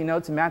soul, as he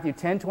notes in Matthew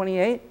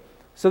 10:28.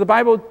 So the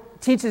Bible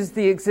teaches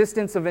the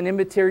existence of an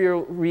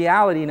immaterial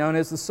reality known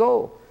as the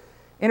soul.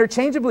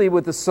 Interchangeably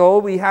with the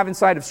soul, we have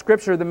inside of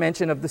Scripture the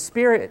mention of the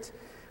Spirit.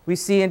 We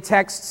see in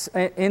texts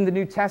in the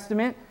New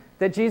Testament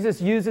that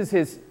Jesus uses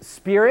his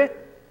Spirit.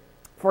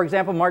 For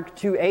example, Mark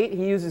 2:8,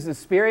 he uses his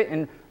Spirit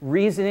in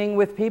reasoning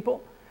with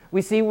people.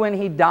 We see when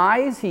he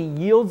dies, he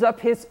yields up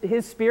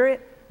his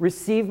Spirit.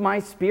 Receive my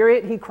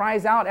Spirit, he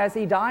cries out as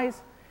he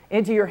dies.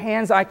 Into your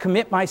hands I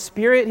commit my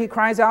spirit, he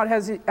cries out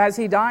as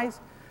he dies.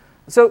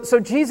 So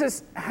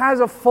Jesus has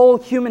a full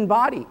human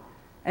body.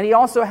 And he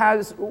also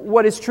has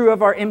what is true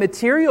of our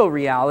immaterial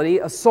reality,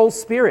 a soul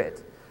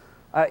spirit.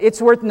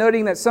 It's worth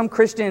noting that some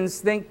Christians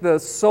think the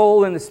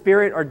soul and the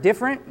spirit are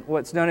different,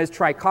 what's known as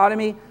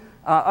trichotomy.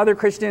 Other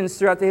Christians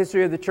throughout the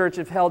history of the church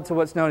have held to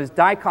what's known as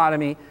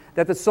dichotomy,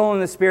 that the soul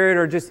and the spirit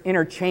are just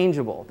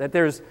interchangeable, that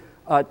there's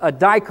a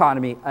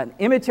dichotomy, an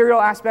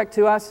immaterial aspect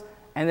to us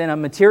and then a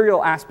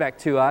material aspect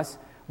to us.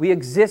 We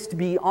exist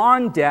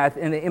beyond death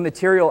in the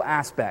immaterial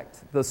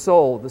aspect, the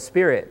soul, the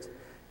spirit.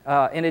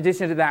 In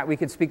addition to that, we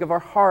could speak of our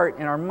heart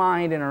and our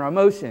mind and our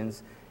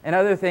emotions and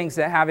other things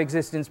that have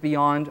existence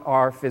beyond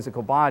our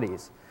physical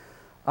bodies.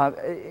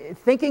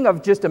 Thinking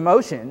of just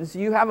emotions,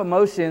 you have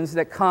emotions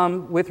that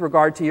come with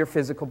regard to your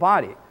physical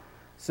body.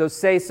 So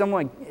say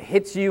someone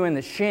hits you in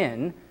the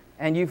shin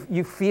and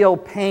you feel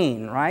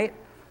pain, right?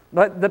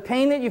 But the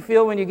pain that you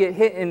feel when you get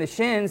hit in the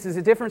shins is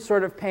a different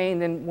sort of pain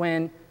than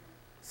when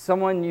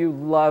someone you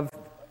love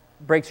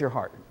breaks your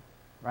heart,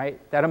 right?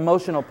 That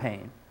emotional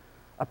pain.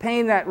 A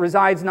pain that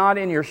resides not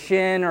in your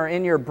shin or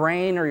in your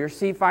brain or your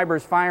C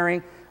fibers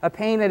firing, a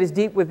pain that is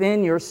deep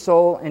within your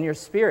soul and your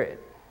spirit.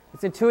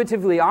 It's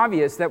intuitively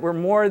obvious that we're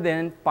more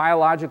than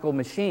biological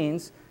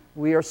machines.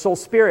 We are soul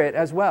spirit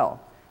as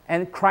well.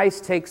 And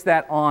Christ takes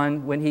that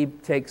on when he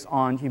takes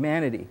on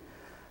humanity.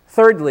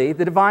 Thirdly,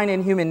 the divine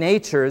and human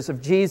natures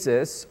of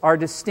Jesus are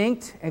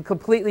distinct and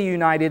completely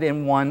united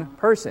in one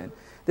person.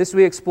 This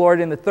we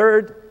explored in the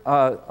third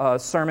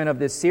sermon of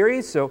this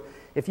series. So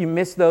if you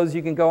missed those,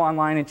 you can go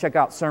online and check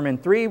out Sermon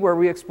 3, where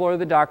we explore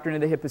the doctrine of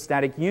the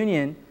hypostatic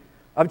union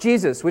of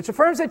Jesus, which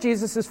affirms that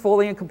Jesus is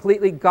fully and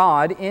completely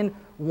God in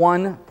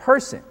one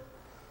person.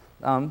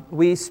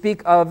 We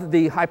speak of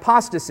the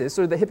hypostasis,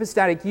 or the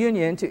hypostatic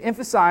union, to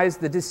emphasize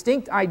the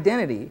distinct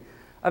identity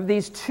of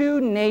these two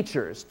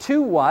natures,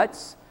 two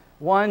whats,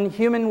 One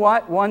human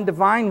what, one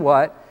divine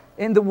what,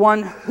 in the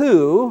one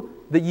who,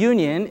 the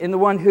union, in the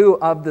one who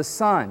of the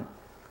Son.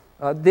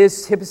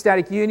 This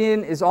hypostatic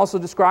union is also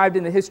described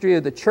in the history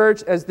of the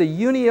church as the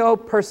unio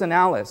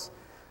personalis.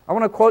 I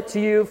want to quote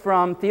to you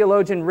from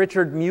theologian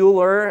Richard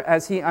Mueller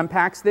as he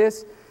unpacks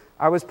this.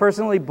 I was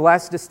personally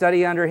blessed to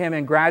study under him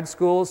in grad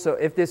school, so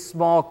if this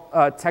small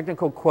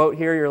technical quote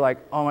here, you're like,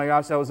 oh my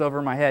gosh, that was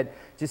over my head,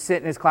 just sit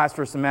in his class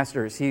for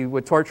semesters. He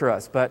would torture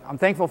us, but I'm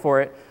thankful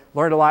for it,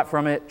 learned a lot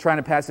from it, trying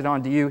to pass it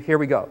on to you. Here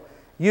we go.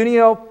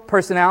 Unio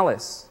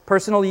personalis,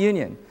 personal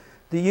union.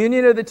 The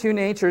union of the two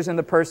natures in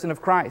the person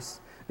of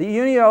Christ. The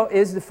unio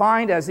is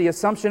defined as the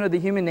assumption of the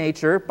human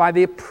nature by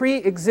the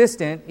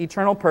pre-existent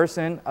eternal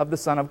person of the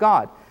Son of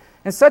God,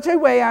 in such a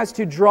way as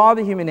to draw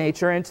the human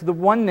nature into the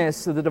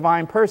oneness of the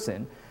divine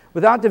person,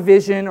 without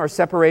division or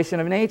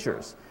separation of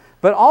natures,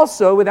 but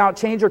also without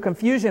change or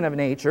confusion of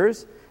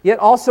natures, yet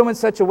also in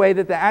such a way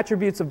that the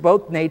attributes of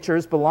both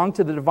natures belong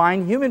to the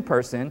divine human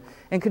person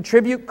and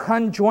contribute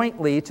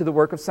conjointly to the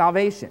work of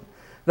salvation.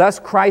 Thus,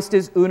 Christ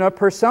is una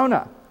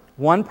persona,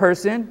 one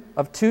person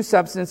of two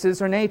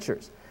substances or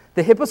natures.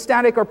 The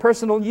hypostatic or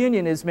personal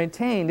union is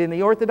maintained in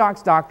the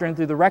Orthodox doctrine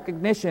through the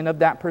recognition of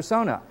that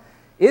persona.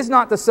 Is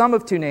not the sum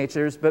of two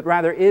natures, but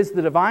rather is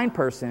the divine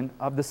person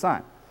of the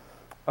Son.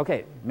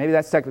 Okay, maybe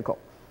that's technical.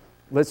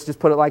 Let's just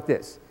put it like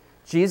this.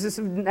 Jesus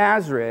of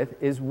Nazareth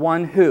is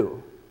one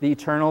who? The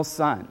eternal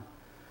Son.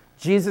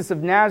 Jesus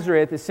of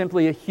Nazareth is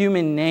simply a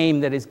human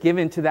name that is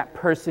given to that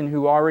person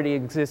who already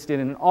existed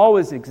and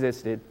always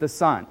existed, the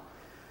Son.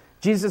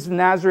 Jesus of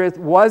Nazareth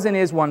was and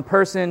is one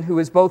person who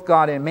is both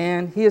God and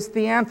man. He is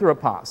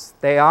theanthropos,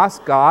 theos,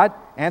 God,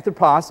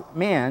 anthropos,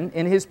 man,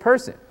 in his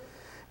person.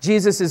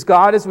 Jesus is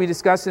God, as we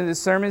discussed in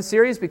this sermon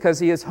series, because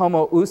he is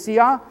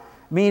homoousia,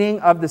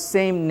 meaning of the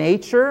same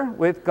nature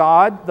with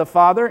God the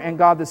Father and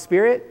God the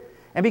Spirit.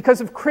 And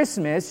because of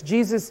Christmas,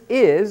 Jesus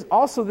is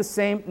also the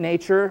same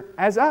nature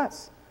as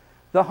us.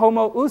 The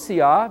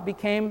homoousia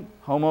became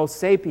homo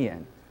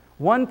sapien,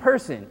 one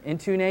person in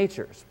two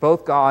natures,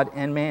 both God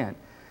and man.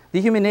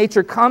 The human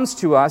nature comes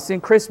to us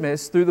in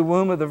Christmas through the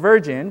womb of the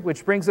Virgin,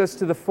 which brings us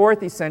to the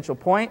fourth essential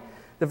point,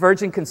 the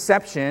virgin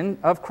conception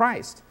of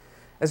Christ.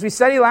 As we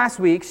studied last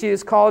week, she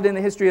is called in the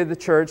history of the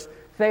church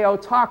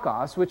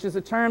Theotokos, which is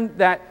a term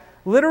that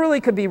literally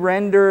could be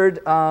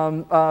rendered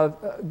God,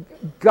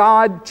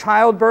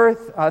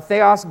 childbirth,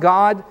 theos,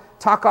 God,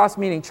 tokos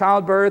meaning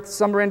childbirth.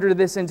 Some render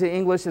this into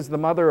English as the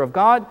mother of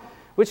God,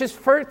 which is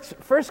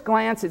first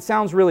glance, it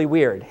sounds really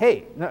weird.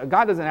 Hey, no,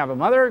 God doesn't have a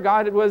mother.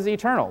 God was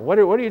eternal. What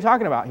are you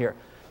talking about here?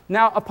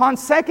 Now, upon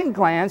second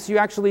glance, you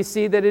actually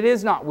see that it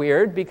is not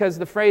weird because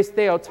the phrase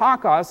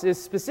Theotokos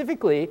is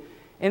specifically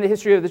in the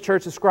history of the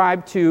church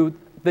ascribed to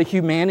the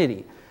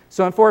humanity.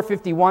 So in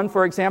 451,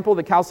 for example,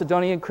 the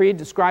Chalcedonian Creed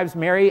describes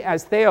Mary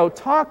as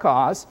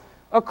Theotokos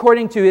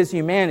according to his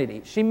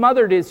humanity. She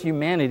mothered his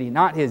humanity,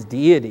 not his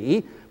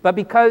deity. But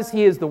because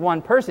he is the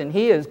one person,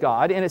 he is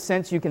God, in a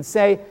sense you can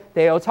say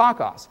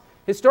Theotokos.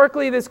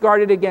 Historically, this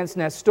guarded against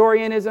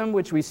Nestorianism,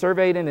 which we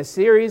surveyed in a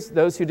series,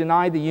 those who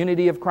deny the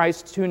unity of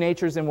Christ's two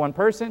natures in one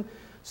person.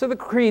 So the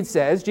Creed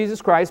says,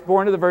 Jesus Christ,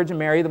 born of the Virgin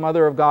Mary, the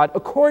Mother of God,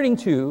 according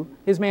to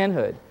his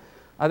manhood.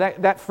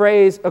 That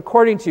phrase,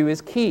 according to, is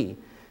key.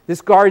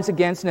 This guards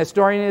against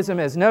Nestorianism,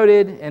 as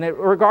noted, and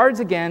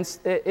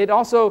it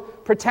also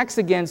protects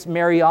against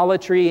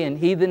Mariolatry and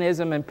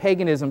heathenism and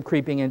paganism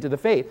creeping into the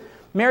faith.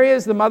 Mary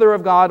is the mother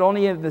of God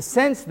only in the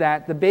sense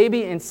that the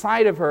baby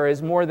inside of her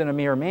is more than a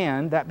mere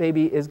man. That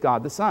baby is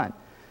God the Son.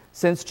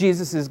 Since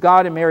Jesus is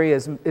God and Mary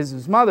is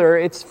his mother,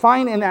 it's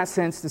fine in that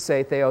sense to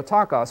say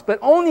Theotokos, but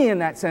only in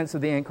that sense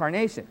of the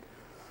incarnation.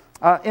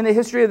 In the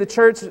history of the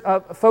church,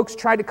 folks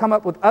tried to come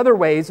up with other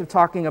ways of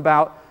talking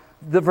about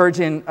the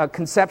virgin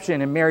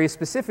conception and Mary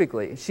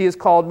specifically. She is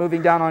called,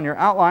 moving down on your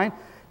outline,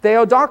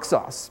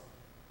 Theodoxos.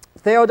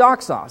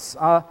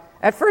 Theodoxos.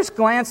 At first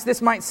glance, this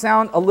might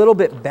sound a little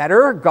bit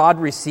better, God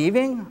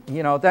receiving.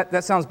 You know,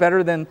 that sounds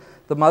better than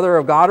the mother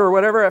of God or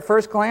whatever at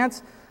first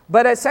glance.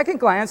 But at second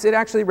glance, it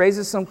actually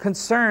raises some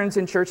concerns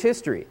in church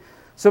history.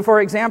 So for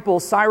example,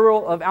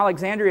 Cyril of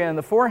Alexandria in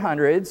the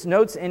 400s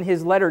notes in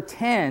his letter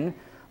 10,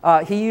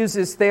 he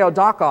uses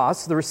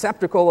Theodokos, the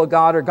receptacle of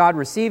God or God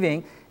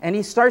receiving, and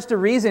he starts to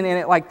reason in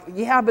it like,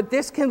 yeah, but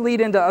this can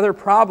lead into other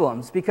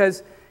problems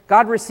because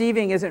God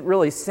receiving isn't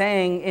really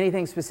saying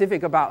anything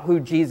specific about who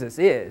Jesus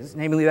is,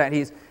 namely that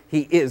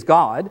he is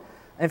God.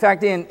 In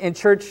fact, in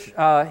church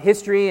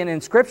history and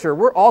in Scripture,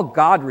 we're all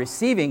God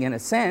receiving in a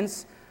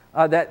sense,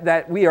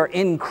 that we are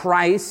in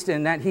Christ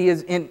and that he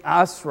is in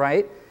us,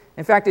 right?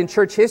 In fact, in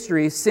church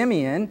history,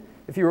 Simeon,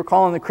 if you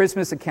recall in the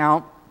Christmas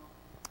account,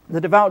 the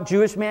devout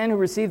Jewish man who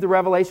received the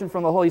revelation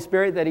from the Holy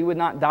Spirit that he would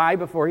not die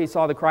before he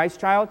saw the Christ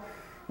child,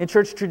 in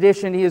church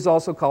tradition, he is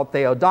also called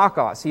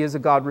Theodokos. He is a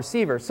God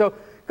receiver. So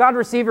God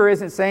receiver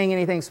isn't saying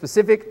anything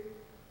specific.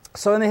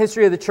 So in the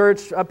history of the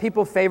church,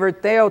 people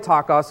favored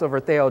Theotokos over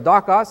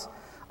Theodokos.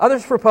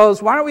 Others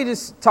proposed, why don't we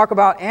just talk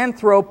about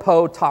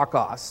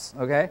Anthropotokos,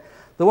 okay?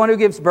 The one who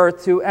gives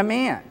birth to a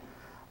man.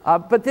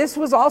 But this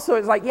was also,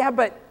 it's like, yeah,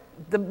 but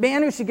the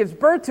man who she gives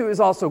birth to is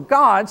also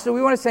God, so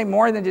we want to say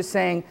more than just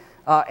saying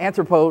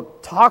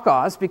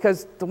anthropotokos,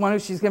 because the one who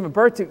she's given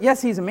birth to,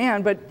 yes, he's a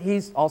man, but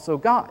he's also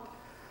God.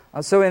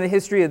 So in the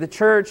history of the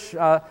church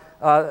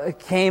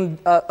came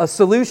a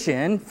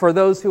solution for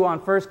those who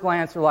on first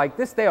glance are like,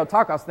 this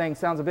Theotokos thing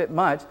sounds a bit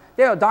much.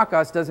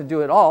 Theotokos doesn't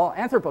do it all.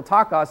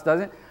 Anthropotokos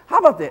doesn't. How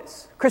about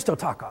this?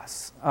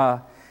 Christotokos.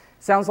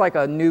 Sounds like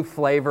a new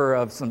flavor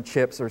of some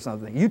chips or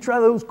something. You try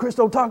those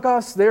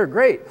Christotokos? They're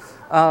great.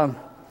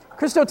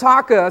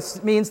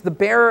 Christotokos means the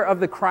bearer of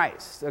the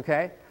Christ,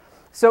 okay?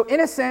 So in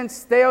a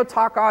sense,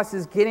 Theotokos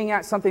is getting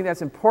at something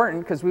that's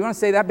important because we want to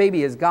say that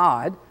baby is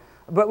God.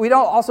 But we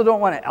also don't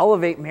want to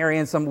elevate Mary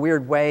in some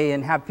weird way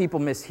and have people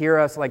mishear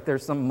us like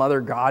there's some mother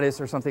goddess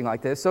or something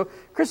like this. So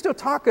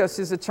Christotokos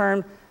is a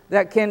term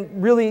that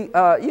can really,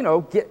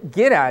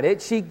 get at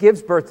it. She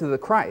gives birth to the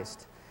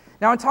Christ.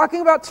 Now, in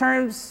talking about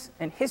terms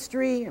and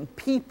history and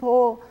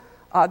people,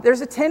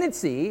 there's a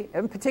tendency,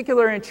 in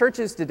particular in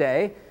churches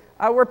today,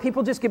 where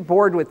people just get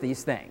bored with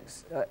these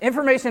things.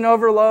 Information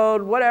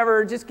overload,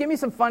 whatever, just give me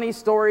some funny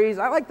stories.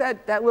 I like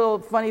that little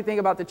funny thing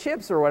about the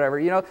chips or whatever,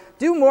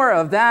 Do more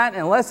of that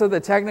and less of the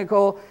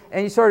technical,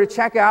 and you sort of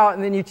check out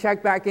and then you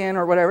check back in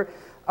or whatever.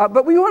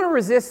 But we want to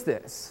resist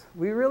this.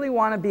 We really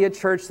want to be a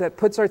church that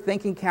puts our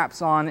thinking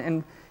caps on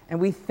and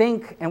we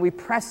think and we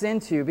press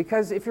into,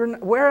 because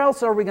where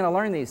else are we going to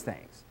learn these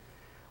things?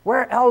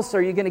 Where else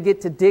are you going to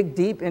get to dig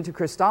deep into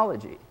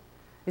Christology?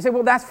 You say,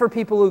 well, that's for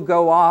people who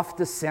go off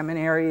to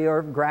seminary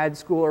or grad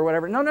school or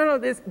whatever. No,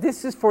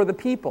 this is for the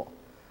people.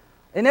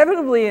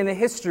 Inevitably, in the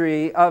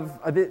history of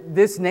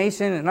this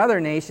nation and other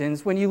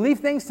nations, when you leave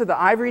things to the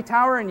ivory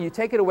tower and you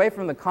take it away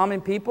from the common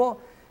people,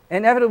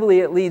 inevitably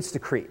it leads to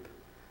creep.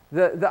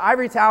 The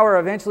ivory tower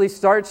eventually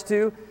starts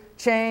to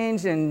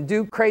change and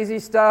do crazy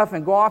stuff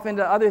and go off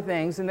into other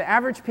things, and the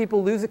average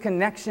people lose a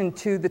connection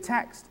to the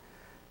text.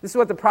 This is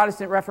what the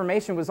Protestant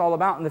Reformation was all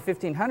about in the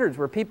 1500s,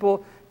 where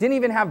people didn't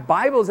even have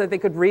Bibles that they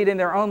could read in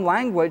their own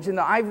language, and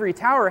the ivory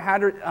tower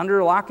had it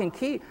under lock and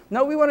key.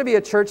 No, we want to be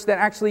a church that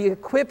actually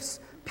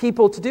equips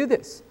people to do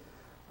this.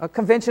 A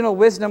conventional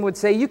wisdom would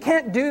say, you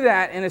can't do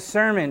that in a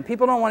sermon.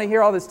 People don't want to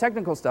hear all this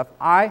technical stuff.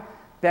 I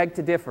beg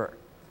to differ.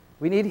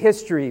 We need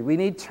history. We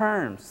need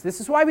terms.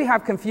 This is why we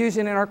have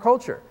confusion in our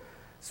culture.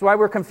 This is why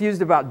we're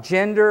confused about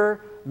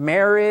gender,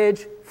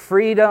 marriage,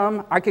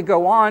 freedom. I could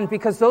go on,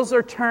 because those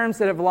are terms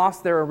that have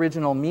lost their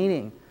original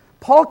meaning.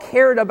 Paul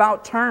cared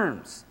about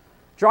terms.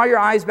 Draw your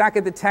eyes back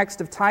at the text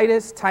of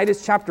Titus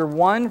chapter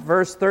 1,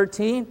 verse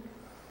 13.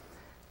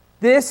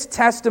 This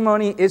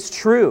testimony is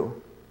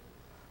true.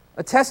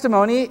 A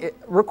testimony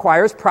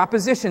requires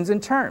propositions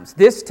and terms.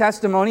 This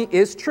testimony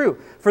is true.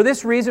 For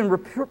this reason,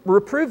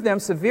 reprove them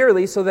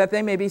severely so that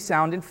they may be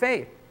sound in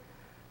faith.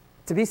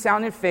 To be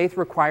sound in faith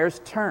requires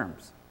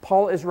terms.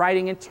 Paul is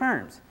writing in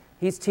terms.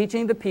 He's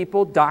teaching the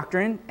people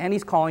doctrine, and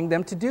he's calling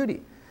them to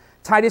duty.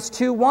 Titus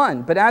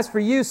 2:1, but as for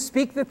you,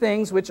 speak the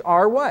things which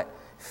are what?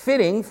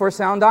 Fitting for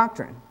sound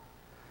doctrine.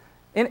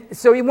 And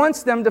so he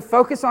wants them to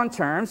focus on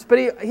terms,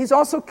 but he's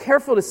also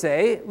careful to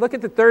say, look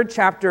at the 3rd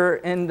chapter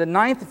in the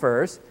 9th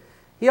verse,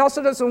 he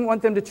also doesn't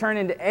want them to turn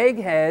into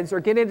eggheads or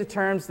get into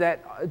terms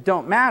that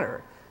don't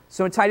matter.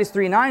 So in Titus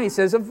 3:9, he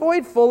says,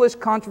 avoid foolish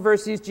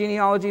controversies,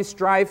 genealogies,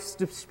 strifes,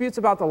 disputes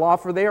about the law,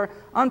 for they are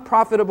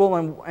unprofitable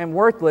and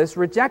worthless.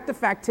 Reject the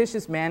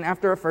factitious man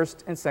after a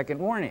first and second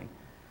warning.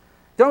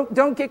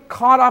 Don't get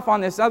caught off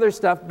on this other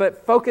stuff,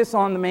 but focus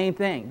on the main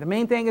thing. The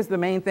main thing is the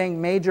main thing,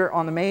 major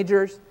on the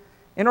majors.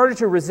 In order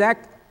to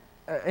reject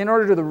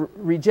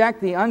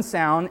the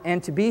unsound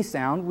and to be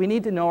sound, we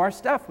need to know our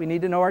stuff. We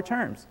need to know our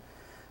terms.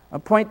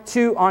 Point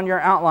 2 on your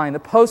outline, the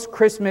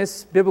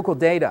post-Christmas biblical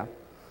data.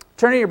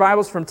 Turn in your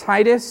Bibles from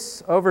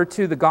Titus over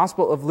to the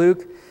Gospel of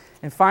Luke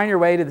and find your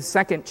way to the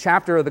 2nd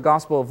chapter of the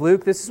Gospel of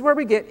Luke. This is where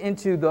we get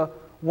into the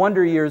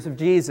wonder years of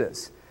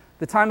Jesus.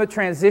 The time of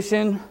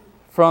transition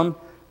from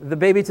the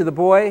baby to the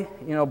boy,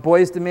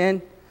 boys to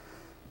men,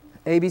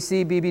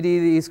 ABC, BBD,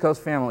 the East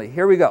Coast family.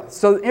 Here we go.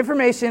 So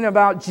information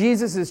about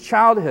Jesus'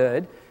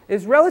 childhood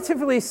is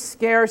relatively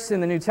scarce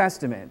in the New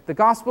Testament. The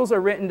Gospels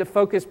are written to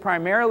focus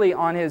primarily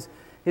on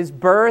his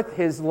birth,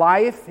 his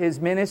life,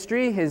 his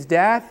ministry, his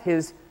death,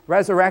 his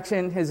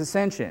resurrection, his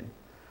ascension.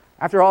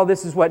 After all,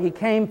 this is what he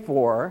came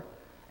for.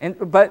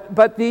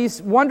 But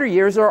these wonder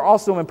years are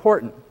also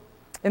important.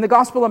 In the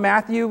Gospel of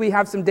Matthew, we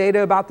have some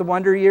data about the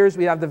wonder years.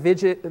 We have the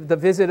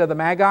visit of the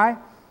Magi.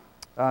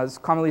 It's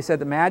commonly said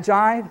the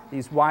Magi,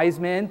 these wise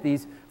men,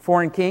 these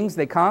foreign kings,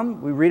 they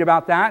come. We read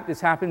about that. This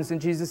happens in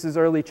Jesus'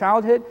 early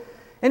childhood.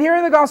 And here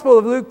in the Gospel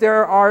of Luke,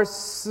 there's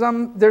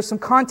some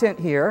content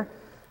here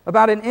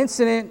about an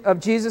incident of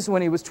Jesus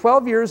when he was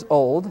 12 years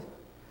old.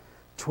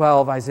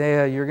 12,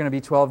 Isaiah, you're going to be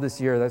 12 this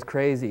year. That's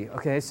crazy.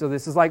 Okay, so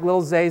this is like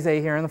little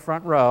Zay here in the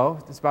front row.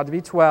 It's about to be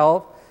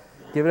 12.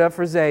 Give it up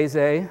for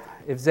Zay.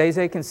 If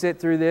Zay can sit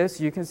through this,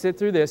 you can sit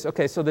through this.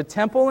 Okay, so the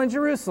temple in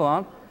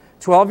Jerusalem,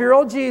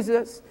 12-year-old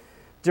Jesus,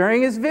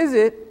 during his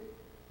visit,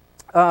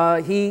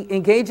 he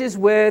engages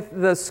with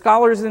the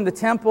scholars in the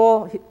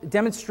temple,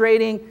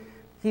 demonstrating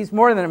he's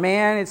more than a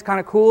man. It's kind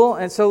of cool.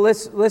 And so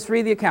let's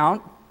read the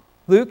account.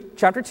 Luke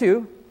chapter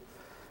 2.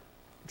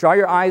 Draw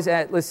your eyes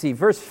at, let's see,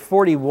 verse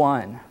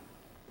 41.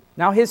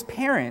 Now his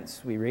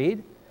parents, we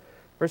read,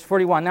 verse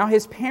 41, now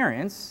his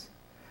parents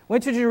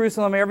went to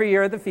Jerusalem every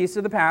year at the feast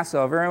of the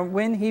Passover, and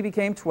when he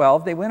became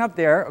 12, they went up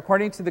there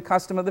according to the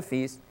custom of the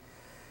feast,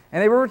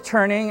 and they were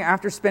returning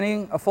after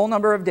spending a full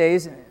number of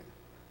days.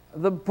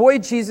 The boy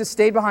Jesus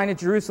stayed behind in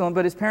Jerusalem,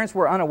 but his parents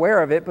were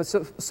unaware of it, but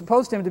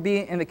supposed him to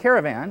be in the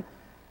caravan.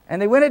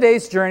 And they went a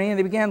day's journey, and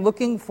they began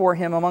looking for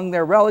him among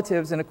their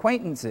relatives and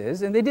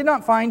acquaintances, and they did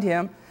not find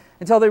him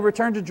until they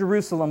returned to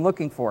Jerusalem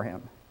looking for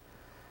him.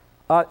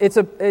 It's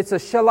a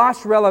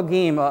Shalash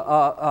Relogim,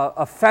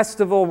 a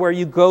festival where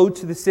you go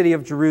to the city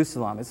of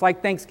Jerusalem. It's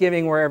like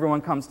Thanksgiving where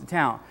everyone comes to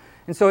town.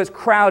 And so it's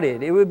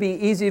crowded. It would be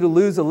easy to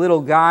lose a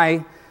little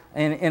guy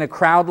in a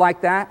crowd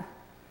like that.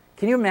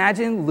 Can you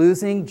imagine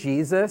losing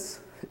Jesus?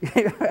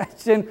 Can you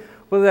imagine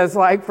what that's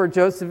like for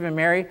Joseph and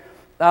Mary?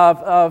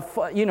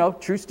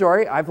 True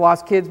story. I've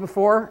lost kids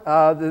before.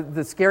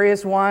 The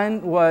scariest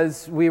one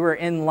was we were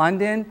in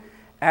London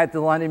at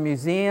the London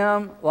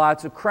Museum,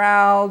 lots of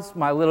crowds.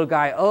 My little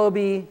guy,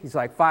 Obi, he's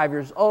like 5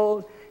 years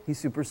old. He's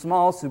super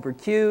small, super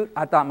cute.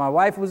 I thought my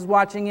wife was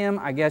watching him.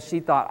 I guess she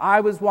thought I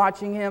was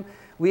watching him.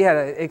 We had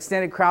an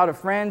extended crowd of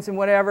friends and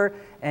whatever.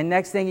 And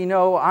next thing you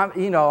know,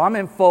 I'm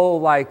in full,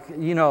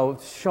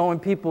 showing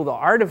people the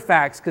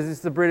artifacts because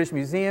it's the British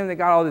Museum. They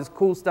got all this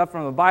cool stuff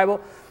from the Bible.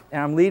 And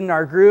I'm leading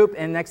our group.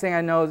 And next thing I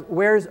know,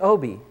 where's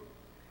Obi?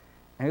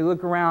 And we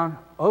look around,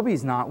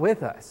 Obi's not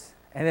with us.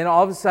 And then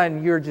all of a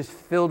sudden, you're just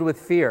filled with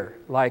fear.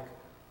 Like,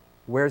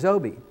 where's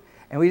Obi?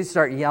 And we just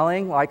start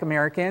yelling like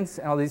Americans.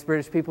 And all these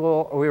British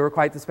people, we were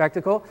quite the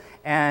spectacle.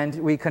 And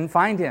we couldn't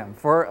find him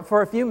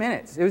for a few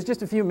minutes. It was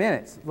just a few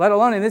minutes. Let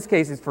alone, in this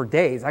case, it's for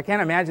days. I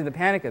can't imagine the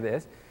panic of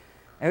this.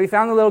 And we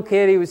found the little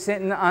kid. He was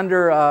sitting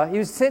under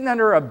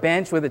a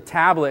bench with a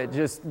tablet,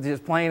 just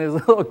playing his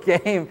little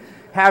game,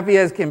 happy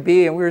as can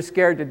be, and we were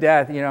scared to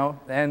death,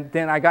 And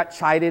then I got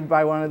chided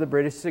by one of the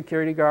British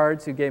security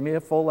guards who gave me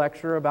a full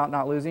lecture about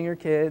not losing your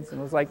kids,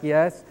 and was like,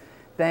 yes,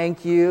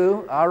 thank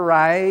you, all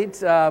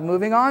right,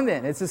 moving on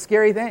then. It's a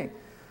scary thing.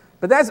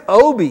 But that's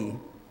Obi.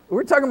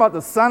 We're talking about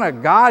the Son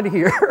of God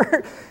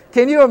here.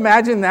 Can you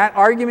imagine that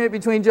argument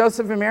between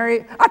Joseph and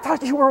Mary? I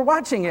thought you were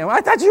watching him.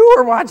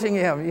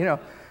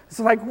 It's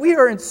like we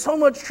are in so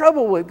much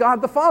trouble with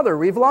God the Father.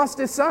 We've lost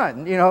his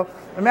son.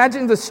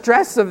 Imagine the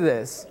stress of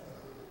this.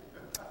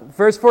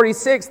 Verse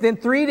 46, then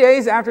 3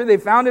 days after they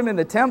found him in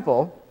the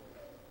temple,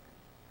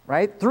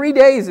 right? 3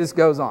 days this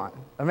goes on.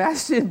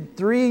 Imagine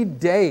 3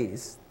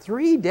 days.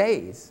 3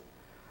 days.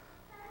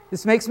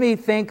 This makes me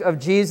think of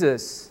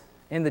Jesus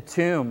in the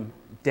tomb,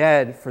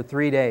 dead for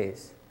 3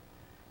 days,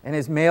 and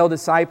his male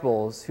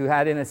disciples who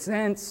had, in a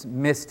sense,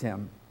 missed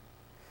him.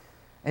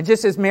 And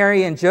just as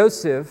Mary and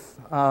Joseph,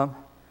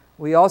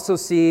 we also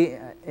see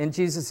in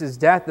Jesus'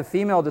 death, the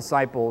female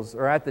disciples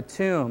are at the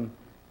tomb,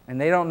 and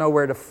they don't know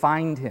where to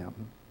find him.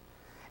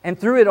 And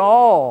through it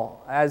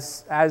all,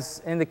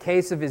 as in the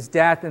case of his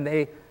death, and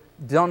they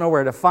don't know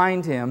where to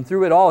find him,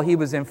 through it all, he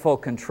was in full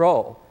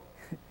control.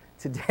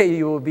 Today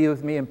you will be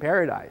with me in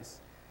paradise.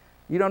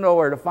 You don't know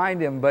where to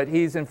find him, but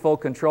he's in full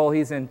control.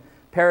 He's in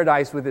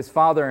paradise with his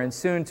Father and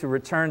soon to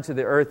return to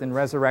the earth in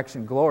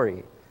resurrection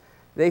glory.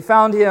 They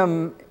found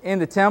him in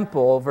the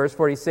temple, verse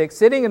 46,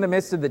 sitting in the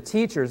midst of the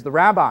teachers, the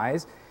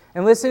rabbis,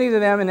 and listening to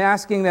them and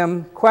asking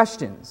them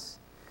questions.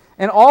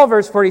 And all,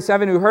 verse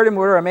 47, who heard him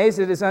were amazed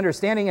at his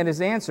understanding and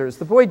his answers.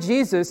 The boy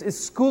Jesus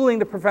is schooling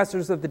the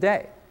professors of the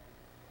day.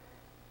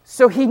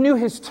 So he knew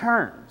his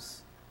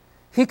terms.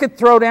 He could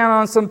throw down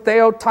on some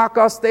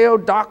Theotokos,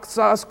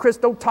 Theodoxos,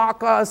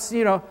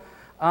 Christotokos,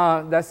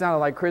 that sounded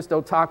like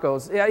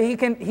Christotacos. Yeah,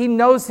 he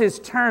knows his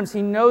terms.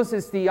 He knows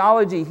his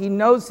theology. He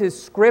knows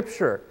his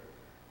scripture.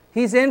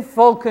 He's in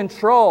full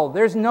control.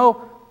 There's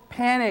no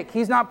panic.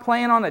 He's not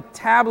playing on a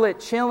tablet,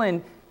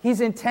 chilling. He's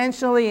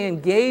intentionally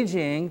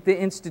engaging the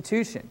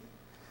institution.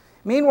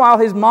 Meanwhile,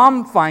 his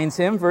mom finds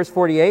him, verse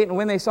 48, and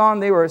when they saw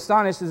him, they were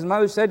astonished. His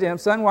mother said to him,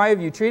 "Son, why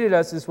have you treated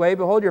us this way?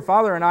 Behold, your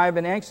father and I have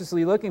been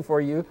anxiously looking for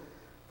you."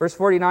 Verse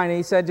 49, and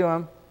he said to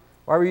him,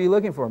 "Why were you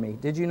looking for me?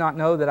 Did you not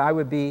know that I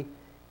would be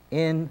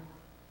in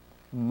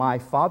my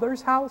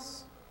Father's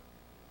house?"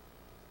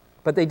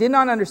 But they did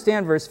not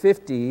understand, verse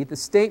 50, the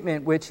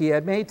statement which he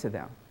had made to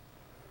them.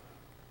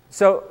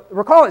 So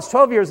recall, it's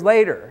 12 years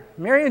later.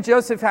 Mary and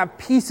Joseph have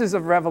pieces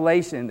of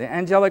revelation, the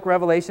angelic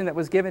revelation that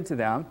was given to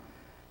them.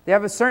 They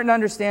have a certain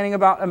understanding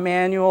about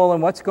Emmanuel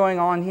and what's going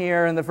on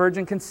here and the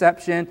virgin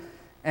conception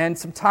and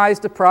some ties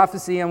to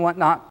prophecy and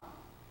whatnot.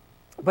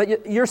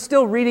 But you're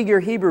still reading your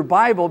Hebrew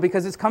Bible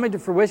because it's coming to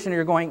fruition and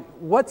you're going,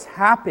 what's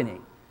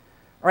happening?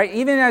 Right?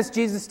 Even as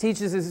Jesus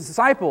teaches his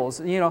disciples,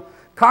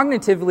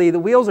 cognitively the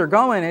wheels are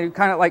going and you're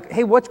kind of like,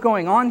 hey, what's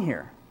going on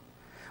here?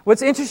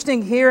 What's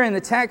interesting here in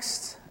the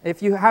text,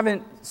 if you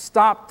haven't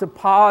stopped to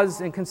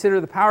pause and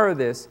consider the power of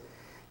this,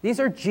 these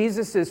are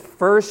Jesus'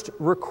 first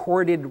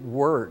recorded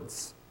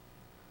words.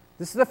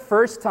 This is the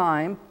first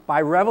time,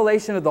 by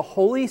revelation of the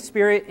Holy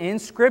Spirit in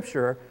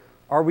Scripture,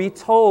 are we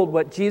told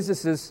what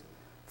Jesus'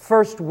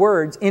 first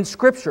words in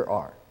Scripture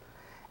are.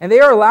 And they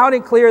are loud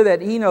and clear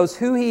that he knows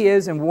who he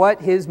is and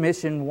what his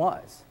mission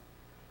was.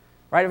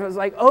 Right? If it was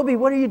like, Obi,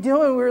 what are you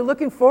doing? We were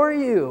looking for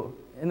you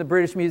in the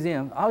British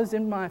Museum. I was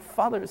in my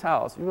father's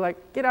house. You were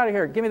like, get out of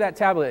here. Give me that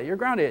tablet. You're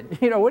grounded.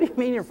 What do you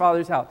mean your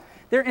father's house?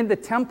 They're in the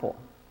temple.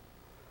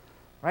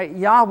 Right?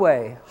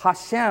 Yahweh,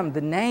 Hashem,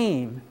 the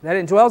name that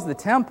indwells the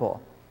temple.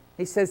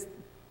 He says,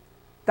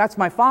 that's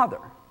my Father.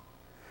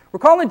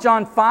 Recall in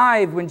John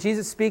 5 when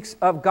Jesus speaks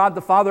of God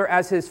the Father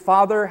as his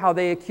Father, how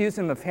they accuse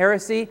him of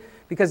heresy,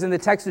 because in the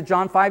text of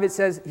John 5 it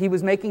says he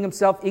was making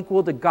himself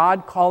equal to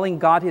God, calling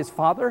God his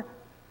Father.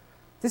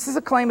 This is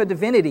a claim of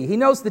divinity. He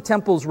knows the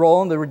temple's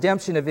role in the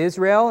redemption of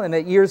Israel, and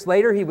that years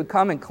later he would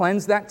come and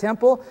cleanse that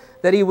temple,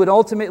 that he would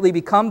ultimately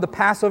become the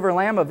Passover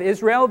Lamb of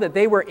Israel, that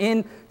they were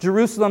in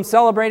Jerusalem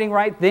celebrating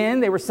right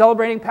then. They were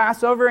celebrating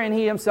Passover, and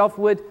he himself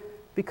would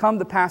become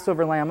the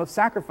Passover Lamb of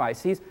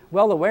sacrifice. He's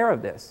well aware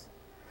of this.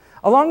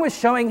 Along with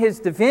showing his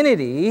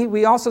divinity,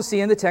 we also see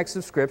in the text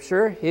of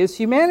Scripture his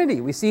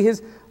humanity. We see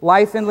his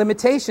life and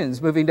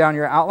limitations. Moving down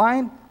your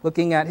outline,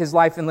 looking at his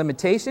life and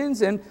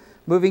limitations, and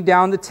moving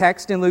down the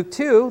text in Luke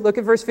 2, look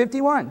at verse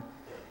 51.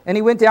 And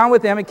he went down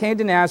with them and came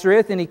to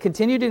Nazareth, and he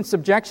continued in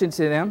subjection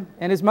to them,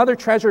 and his mother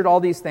treasured all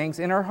these things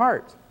in her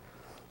heart.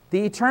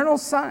 The eternal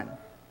Son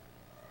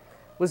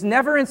was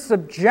never in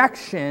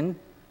subjection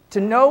to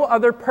no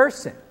other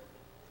person.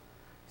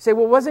 You say,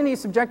 well, wasn't he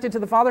subjected to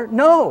the Father?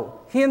 No,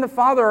 he and the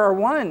Father are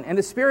one, and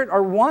the Spirit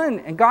are one,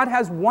 and God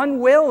has one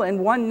will and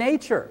one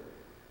nature.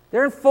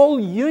 They're in full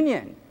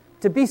union.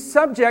 To be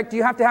subject,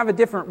 you have to have a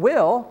different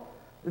will.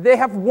 They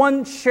have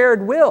one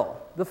shared will.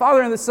 The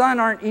Father and the Son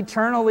aren't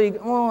eternally,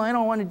 I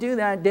don't want to do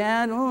that,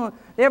 Dad.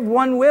 They have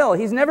one will.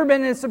 He's never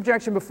been in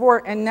subjection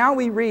before, and now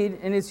we read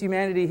in his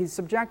humanity he's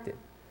subjected.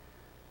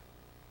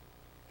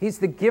 He's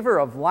the giver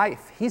of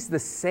life. He's the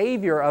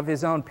savior of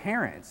his own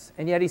parents,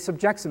 and yet he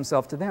subjects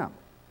himself to them.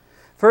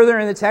 Further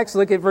in the text,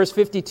 look at verse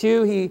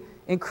 52. He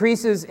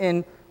increases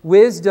in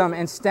wisdom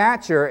and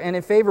stature and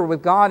in favor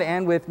with God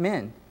and with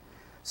men.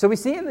 So we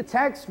see in the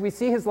text, we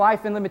see his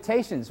life and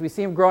limitations. We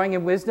see him growing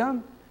in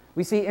wisdom.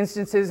 We see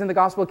instances in the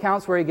gospel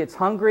accounts where he gets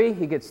hungry,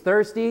 he gets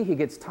thirsty, he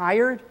gets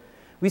tired.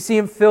 We see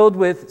him filled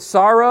with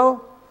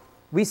sorrow.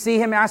 We see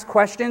him ask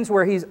questions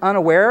where he's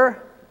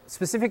unaware,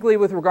 specifically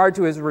with regard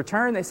to his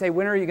return. They say,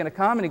 when are you going to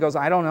come? And he goes,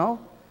 I don't know.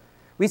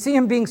 We see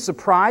him being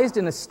surprised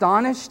and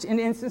astonished in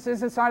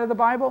instances inside of the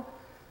Bible,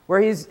 where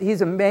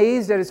he's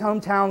amazed at his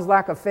hometown's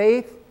lack of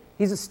faith.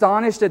 He's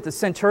astonished at the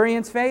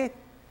centurion's faith.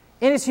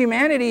 In his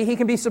humanity, he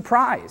can be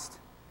surprised.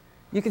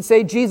 You can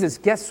say, Jesus,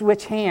 guess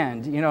which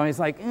hand? He's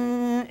like,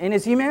 in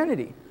his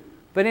humanity.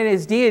 But in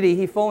his deity,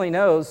 he fully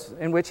knows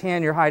in which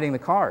hand you're hiding the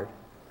card.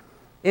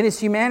 In his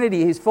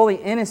humanity, he's fully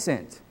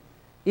innocent.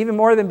 Even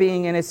more than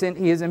being innocent,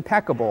 he is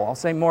impeccable. I'll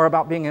say more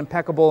about being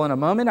impeccable in a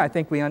moment. I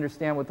think we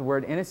understand what the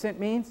word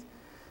innocent means.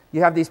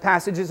 You have these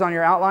passages on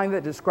your outline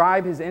that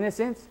describe his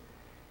innocence.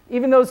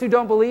 Even those who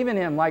don't believe in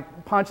him,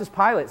 like Pontius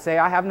Pilate, say,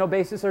 I have no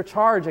basis or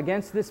charge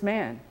against this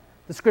man.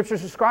 The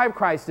Scriptures describe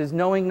Christ as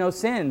knowing no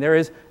sin. There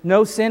is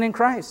no sin in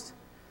Christ.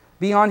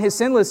 Beyond his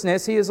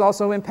sinlessness, he is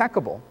also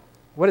impeccable.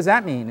 What does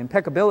that mean,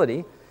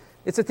 impeccability?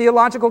 It's a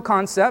theological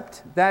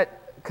concept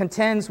that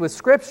contends with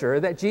Scripture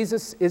that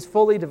Jesus is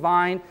fully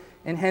divine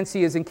and hence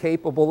he is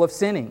incapable of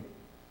sinning.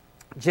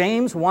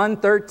 James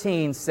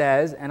 1:13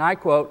 says, and I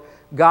quote,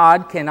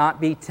 God cannot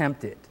be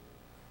tempted.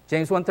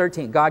 James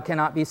 1:13, God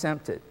cannot be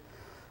tempted.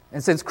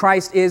 And since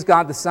Christ is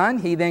God the Son,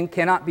 he then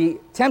cannot be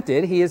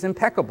tempted. He is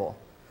impeccable.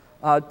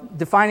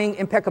 Defining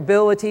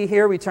impeccability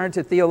here, we turn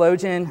to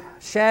theologian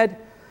Shedd.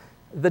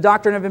 The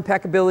doctrine of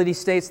impeccability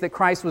states that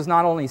Christ was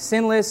not only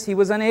sinless, he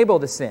was unable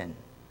to sin.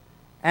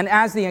 And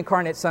as the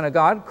incarnate Son of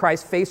God,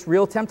 Christ faced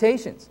real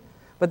temptations.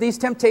 But these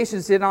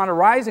temptations did not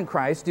arise in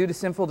Christ due to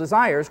sinful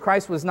desires.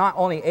 Christ was not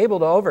only able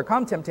to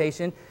overcome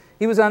temptation,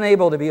 he was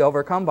unable to be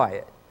overcome by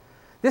it.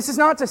 This is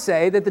not to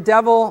say that the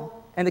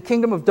devil and the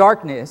kingdom of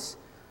darkness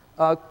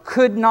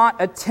could not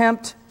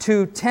attempt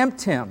to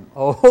tempt him.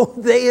 Oh,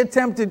 they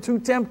attempted to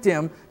tempt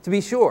him, to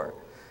be sure.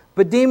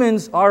 But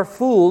demons are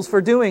fools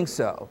for doing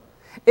so.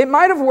 It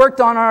might have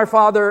worked on our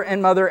father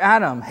and mother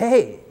Adam.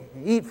 Hey,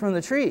 eat from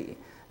the tree.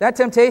 That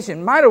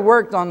temptation might have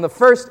worked on the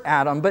first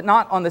Adam, but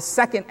not on the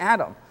second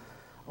Adam.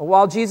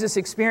 While Jesus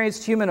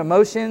experienced human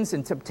emotions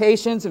and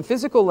temptations and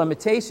physical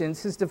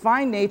limitations, his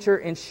divine nature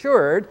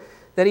ensured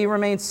that he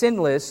remained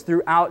sinless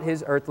throughout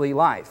his earthly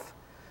life.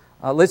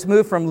 Let's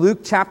move from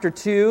Luke chapter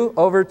 2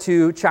 over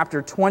to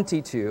chapter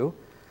 22.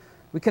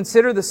 We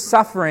consider the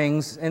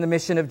sufferings in the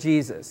mission of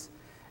Jesus.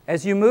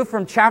 As you move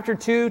from chapter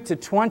 2 to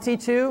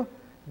 22,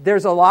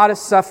 there's a lot of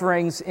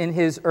sufferings in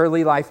his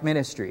early life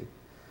ministry.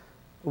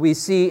 We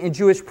see in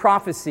Jewish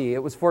prophecy,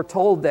 it was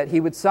foretold that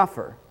he would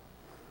suffer.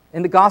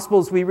 In the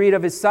Gospels, we read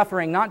of his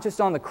suffering, not just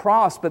on the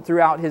cross, but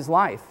throughout his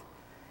life.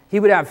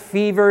 He would have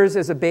fevers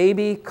as a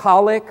baby,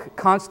 colic,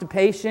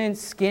 constipation,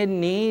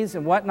 skinned knees,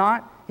 and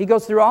whatnot. He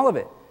goes through all of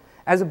it.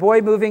 As a boy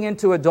moving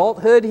into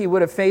adulthood, he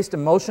would have faced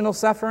emotional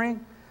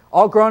suffering.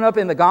 All grown up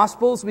in the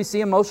Gospels, we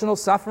see emotional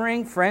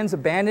suffering, friends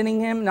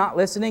abandoning him, not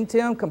listening to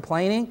him,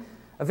 complaining,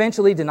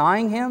 eventually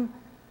denying him.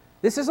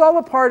 This is all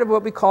a part of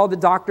what we call the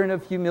doctrine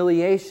of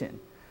humiliation.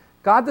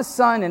 God the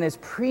Son, in his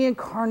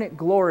pre-incarnate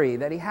glory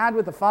that he had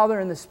with the Father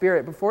and the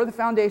Spirit before the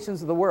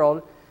foundations of the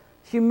world,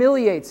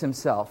 humiliates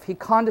himself. He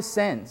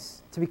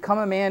condescends to become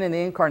a man in the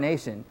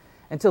incarnation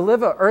and to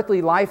live an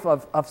earthly life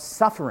of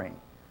suffering.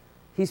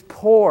 He's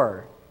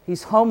poor.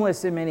 He's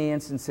homeless in many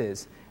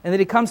instances. And then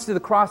he comes to the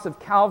cross of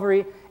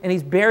Calvary and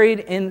he's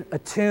buried in a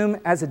tomb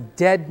as a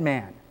dead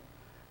man.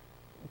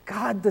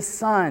 God the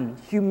Son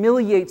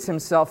humiliates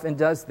himself and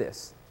does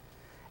this.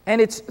 And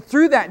it's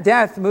through that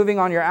death, moving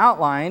on your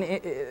outline,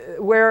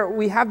 where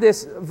we have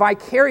this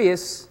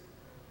vicarious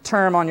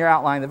term on your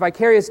outline, the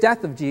vicarious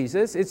death of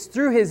Jesus. It's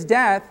through his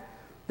death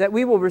that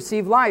we will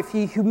receive life.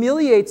 He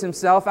humiliates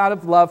himself out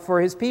of love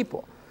for his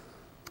people.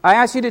 I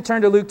ask you to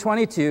turn to Luke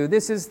 22.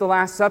 This is the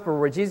Last Supper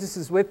where Jesus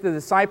is with the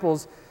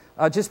disciples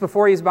just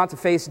before he's about to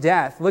face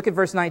death. Look at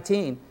verse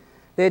 19.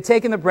 They had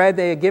taken the bread,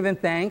 they had given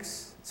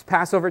thanks. It's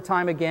Passover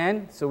time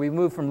again, so we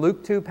move from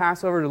Luke 2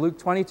 Passover to Luke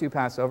 22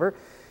 Passover.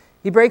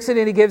 He breaks it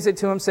and he gives it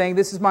to him, saying,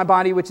 "This is my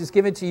body which is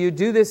given to you.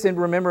 Do this in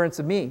remembrance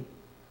of me."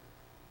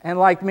 And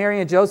like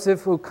Mary and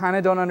Joseph, who kind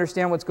of don't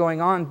understand what's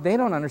going on, they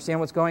don't understand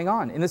what's going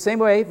on. In the same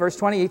way, verse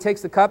 20, he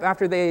takes the cup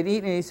after they had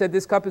eaten, and he said,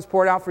 "This cup is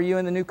poured out for you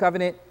in the new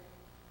covenant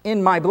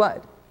in my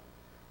blood.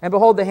 And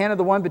behold, the hand of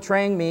the one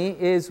betraying me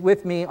is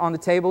with me on the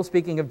table,"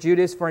 speaking of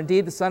Judas, "for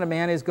indeed the Son of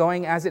Man is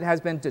going as it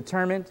has been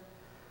determined,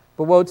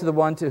 but woe to the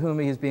one to whom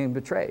he is being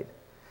betrayed.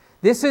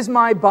 This is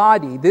my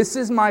body, this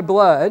is my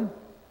blood,"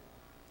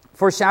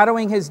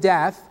 foreshadowing his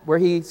death, where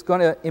he's going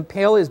to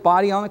impale his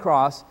body on the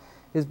cross.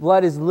 His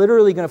blood is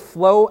literally going to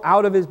flow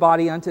out of his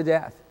body unto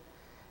death.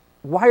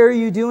 Why are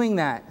you doing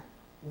that?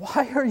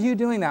 Why are you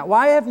doing that?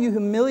 Why have you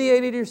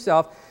humiliated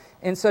yourself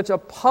in such a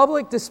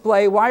public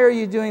display? Why are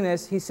you doing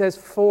this? He says,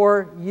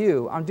 "For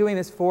you." I'm doing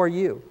this for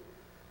you.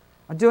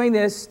 I'm doing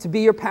this to be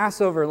your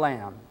Passover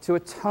lamb, to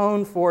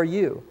atone for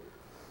you.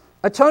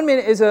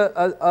 Atonement is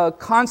a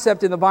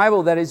concept in the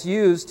Bible that is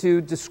used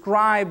to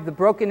describe the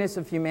brokenness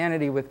of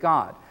humanity with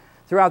God.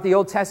 Throughout the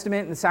Old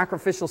Testament and the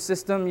sacrificial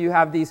system, you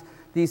have these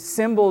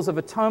symbols of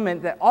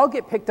atonement that all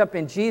get picked up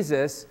in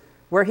Jesus,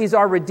 where he's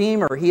our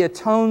Redeemer. He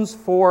atones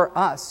for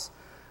us.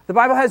 The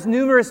Bible has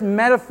numerous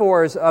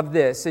metaphors of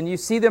this, and you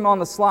see them on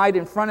the slide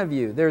in front of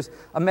you. There's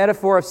a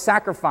metaphor of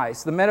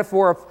sacrifice, the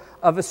metaphor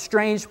of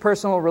estranged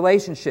personal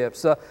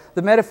relationships,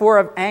 the metaphor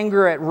of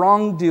anger at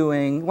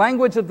wrongdoing,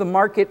 language of the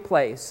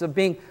marketplace, of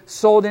being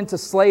sold into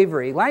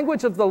slavery,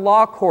 language of the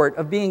law court,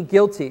 of being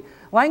guilty,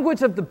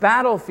 language of the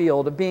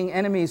battlefield, of being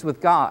enemies with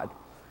God.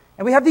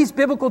 And we have these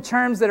biblical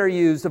terms that are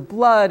used of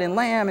blood and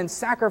lamb and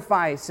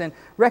sacrifice and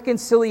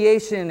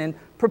reconciliation and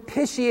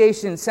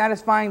propitiation,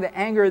 satisfying the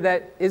anger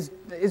that is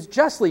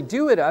justly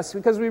due at us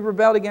because we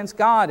rebelled against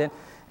God.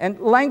 And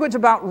language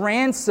about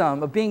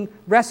ransom, of being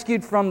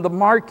rescued from the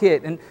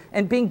market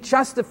and being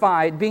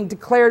justified, being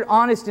declared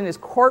honest in his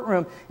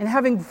courtroom, and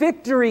having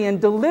victory and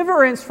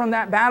deliverance from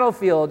that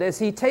battlefield as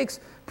he takes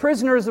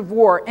prisoners of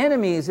war,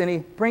 enemies, and he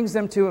brings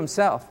them to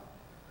himself.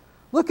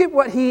 Look at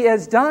what he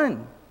has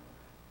done.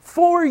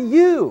 For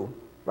you,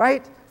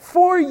 right?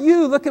 For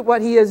you, look at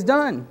what he has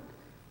done.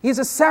 He's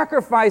a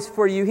sacrifice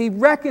for you. He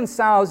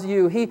reconciles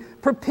you. He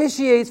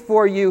propitiates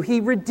for you.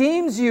 He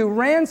redeems you,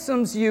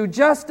 ransoms you,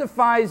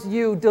 justifies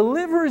you,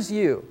 delivers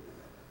you.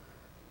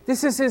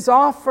 This is his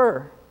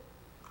offer.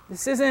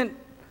 This isn't,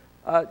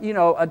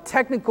 a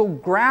technical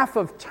graph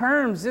of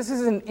terms. This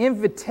is an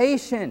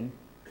invitation.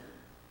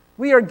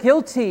 We are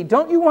guilty.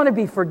 Don't you want to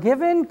be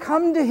forgiven?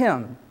 Come to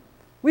him.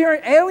 We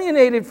are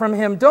alienated from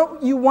him.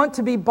 Don't you want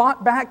to be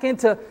bought back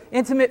into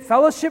intimate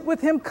fellowship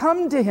with him?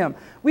 Come to him.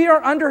 We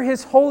are under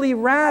his holy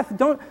wrath.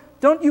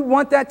 Don't you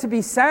want that to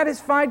be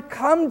satisfied?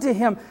 Come to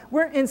him.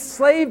 We're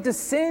enslaved to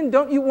sin.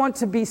 Don't you want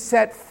to be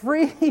set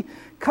free?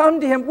 Come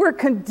to him. We're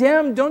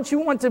condemned. Don't you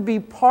want to be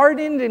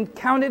pardoned and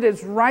counted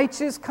as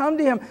righteous? Come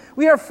to him.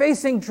 We are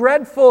facing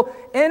dreadful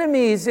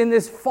enemies in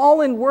this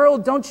fallen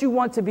world. Don't you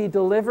want to be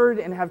delivered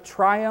and have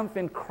triumph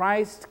in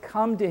Christ?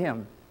 Come to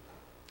him.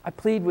 I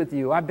plead with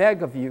you, I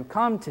beg of you,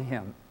 come to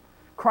him.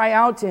 Cry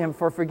out to him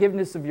for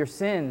forgiveness of your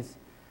sins.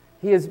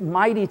 He is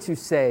mighty to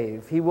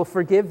save. He will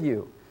forgive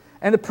you.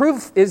 And the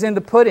proof is in the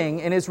pudding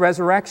in his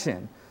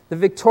resurrection. The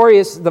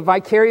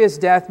vicarious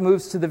death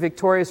moves to the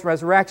victorious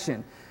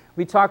resurrection.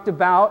 We talked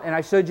about, and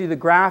I showed you the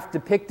graph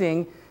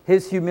depicting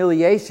his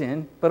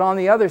humiliation, but on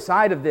the other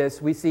side of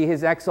this, we see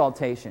his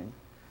exaltation.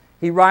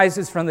 He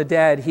rises from the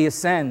dead. He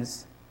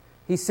ascends.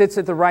 He sits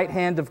at the right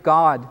hand of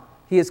God.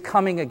 He is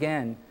coming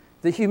again.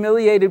 The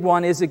humiliated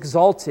one is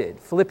exalted.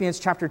 Philippians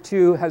chapter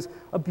 2 has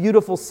a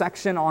beautiful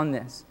section on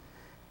this.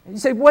 And you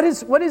say, what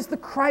is the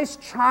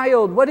Christ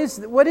child? What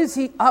is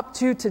he up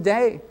to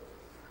today?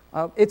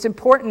 It's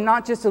important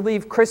not just to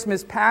leave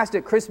Christmas past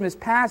at Christmas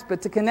past,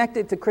 but to connect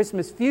it to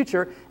Christmas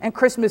future and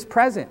Christmas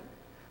present.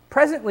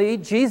 Presently,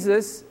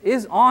 Jesus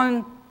is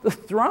on the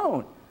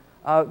throne.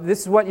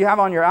 This is what you have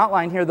on your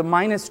outline here, the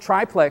minus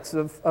triplex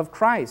of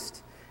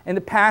Christ. In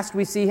the past,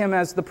 we see him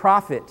as the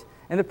prophet.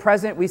 In the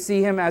present, we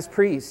see him as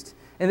priest.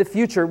 In the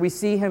future, we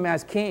see him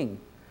as king.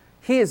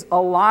 He is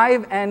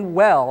alive and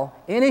well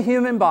in a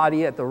human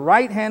body at the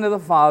right hand of the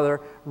Father,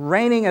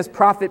 reigning as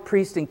prophet,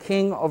 priest, and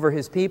king over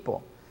his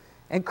people.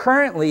 And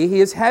currently, he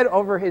is head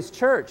over his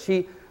church.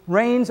 He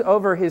reigns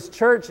over his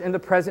church in the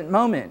present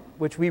moment,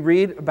 which we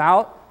read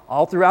about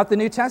all throughout the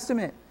New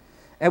Testament.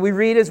 And we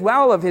read as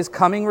well of his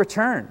coming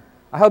return.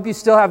 I hope you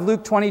still have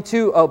Luke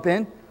 22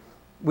 open.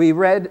 We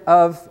read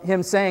of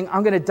him saying,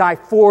 I'm going to die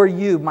for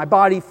you, my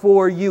body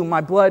for you,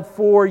 my blood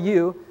for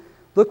you.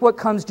 Look what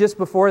comes just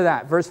before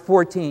that, verse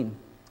 14.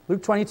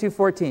 Luke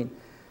 22:14.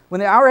 When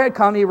the hour had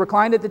come, he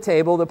reclined at the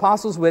table, the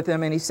apostles with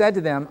him, and he said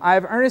to them, I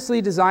have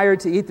earnestly desired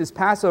to eat this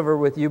Passover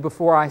with you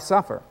before I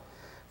suffer.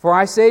 For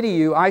I say to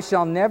you, I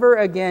shall never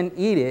again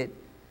eat it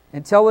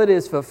until it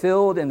is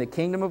fulfilled in the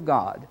kingdom of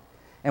God.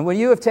 And when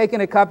you have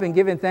taken a cup and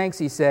given thanks,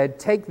 he said,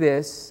 take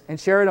this and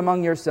share it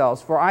among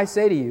yourselves. For I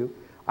say to you,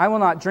 I will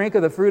not drink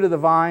of the fruit of the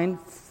vine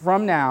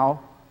from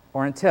now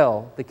or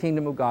until the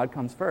kingdom of God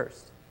comes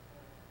first.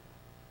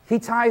 He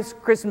ties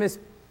Christmas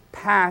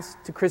past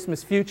to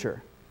Christmas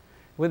future.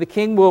 When the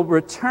king will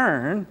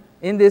return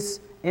in this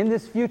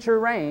future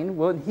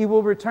reign, he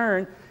will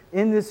return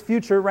in this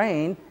future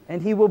reign,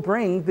 and he will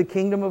bring the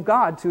kingdom of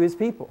God to his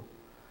people.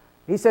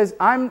 He says,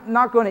 I'm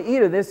not going to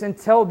eat of this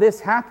until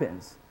this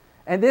happens.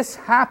 And this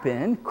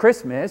happened,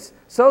 Christmas,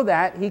 so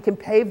that he can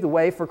pave the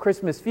way for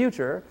Christmas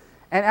future.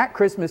 And at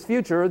Christmas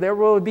future, there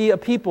will be a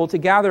people to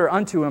gather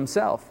unto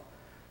himself.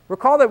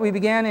 Recall that we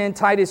began in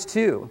Titus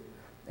 2.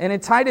 And in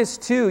Titus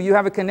 2, you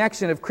have a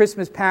connection of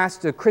Christmas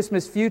past to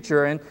Christmas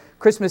future and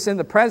Christmas in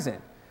the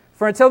present.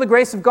 For until the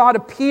grace of God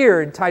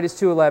appeared, Titus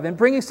 2:11,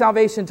 bringing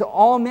salvation to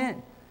all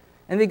men.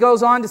 And he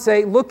goes on to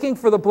say, looking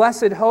for the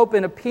blessed hope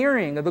and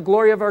appearing of the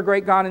glory of our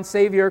great God and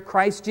Savior,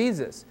 Christ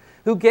Jesus,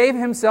 who gave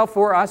himself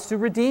for us to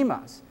redeem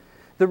us.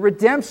 The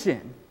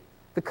redemption,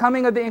 the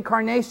coming of the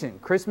incarnation,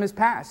 Christmas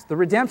past. The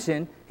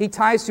redemption he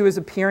ties to his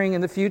appearing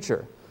in the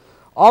future.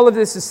 All of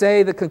this to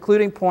say, the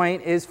concluding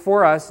point is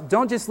for us,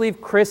 don't just leave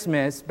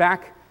Christmas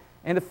back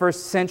in the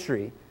first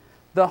century.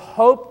 The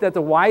hope that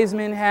the wise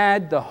men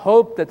had, the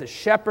hope that the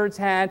shepherds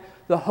had,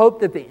 the hope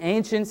that the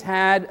ancients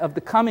had of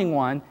the coming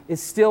one is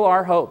still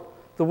our hope.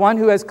 The one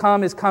who has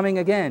come is coming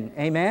again.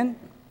 Amen?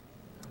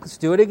 Let's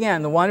do it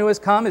again. The one who has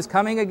come is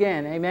coming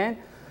again. Amen?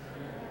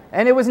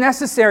 And it was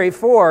necessary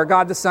for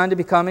God the Son to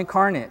become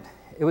incarnate.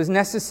 It was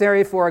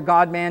necessary for a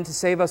God-man to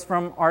save us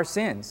from our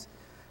sins.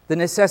 The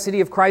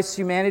necessity of Christ's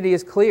humanity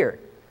is clear.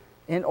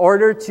 In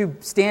order to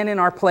stand in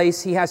our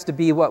place, he has to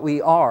be what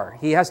we are.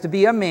 He has to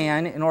be a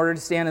man in order to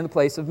stand in the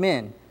place of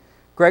men.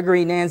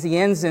 Gregory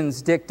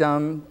Nazianzen's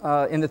dictum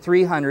in the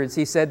 300s,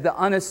 he said, the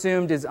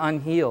unassumed is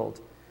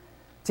unhealed.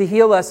 To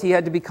heal us, he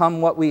had to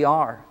become what we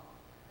are.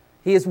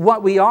 He is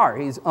what we are.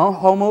 He's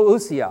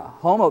homoousia,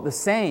 homo, the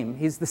same.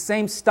 He's the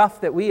same stuff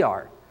that we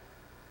are.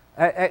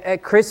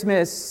 At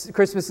Christmas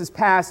is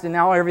past, and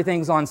now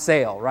everything's on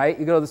sale, right?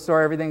 You go to the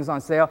store, everything's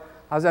on sale.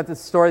 I was at the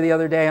store the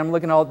other day. I'm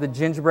looking at all the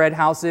gingerbread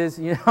houses,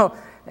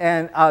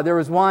 and there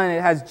was one.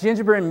 It has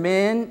gingerbread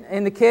men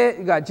in the kit.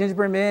 You got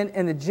gingerbread men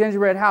in the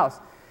gingerbread house.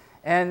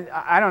 And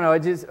I don't know,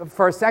 it just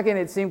for a second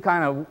it seemed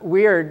kind of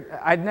weird.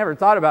 I'd never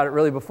thought about it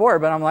really before,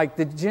 but I'm like,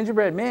 the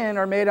gingerbread men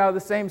are made out of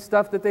the same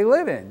stuff that they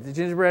live in. The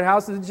gingerbread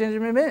house is the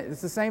gingerbread men.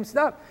 It's the same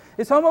stuff.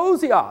 It's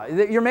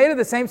homoousia. You're made of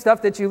the same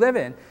stuff that you live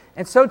in.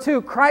 And so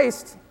too,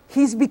 Christ,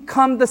 he's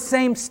become the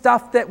same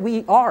stuff that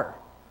we are.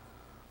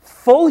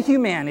 Full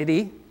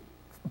humanity,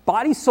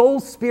 body,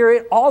 soul,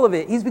 spirit, all of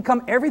it. He's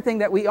become everything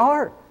that we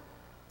are.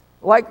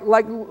 Like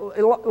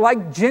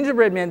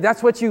gingerbread men,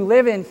 that's what you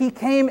live in. He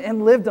came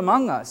and lived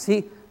among us.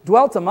 He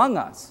dwelt among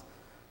us.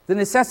 The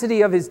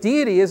necessity of his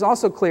deity is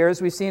also clear, as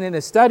we've seen in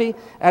this study.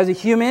 As a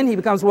human, he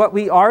becomes what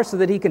we are so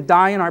that he can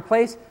die in our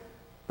place.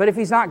 But if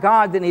he's not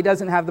God, then he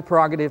doesn't have the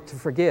prerogative to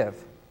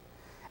forgive.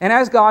 And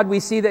as God, we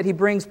see that he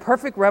brings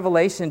perfect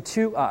revelation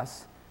to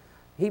us.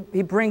 He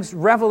brings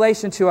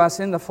revelation to us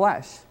in the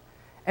flesh.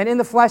 And in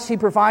the flesh, he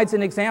provides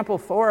an example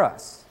for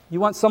us. You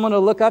want someone to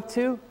look up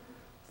to?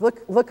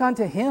 Look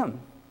unto him.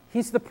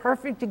 He's the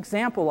perfect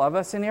example of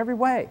us in every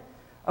way,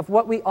 of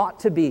what we ought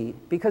to be,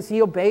 because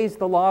he obeys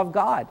the law of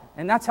God.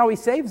 And that's how he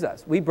saves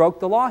us. We broke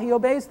the law, he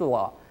obeys the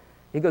law.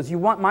 He goes, you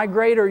want my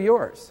grade or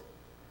yours?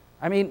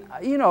 I mean,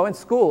 in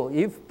school,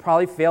 you've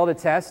probably failed a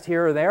test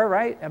here or there,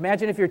 right?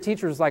 Imagine if your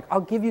teacher was like,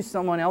 I'll give you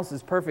someone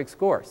else's perfect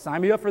score.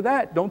 Sign me up for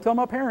that. Don't tell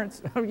my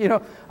parents.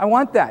 I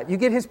want that. You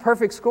get his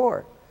perfect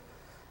score.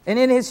 And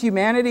in his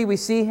humanity, we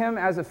see him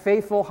as a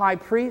faithful high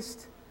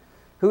priest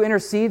who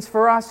intercedes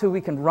for us, who we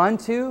can run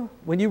to.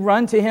 When you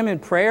run to him in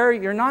prayer,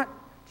 you're not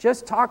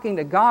just talking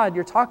to God,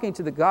 you're talking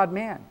to the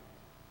God-man.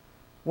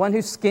 One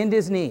who skinned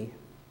his knee.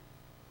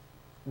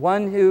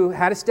 One who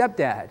had a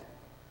stepdad.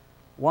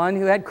 One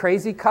who had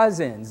crazy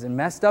cousins and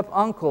messed up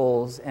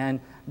uncles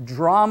and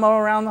drama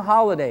around the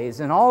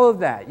holidays and all of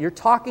that. You're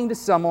talking to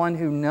someone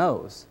who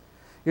knows.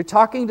 You're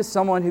talking to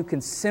someone who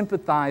can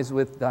sympathize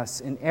with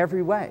us in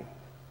every way.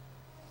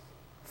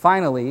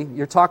 Finally,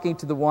 you're talking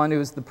to the one who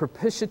is the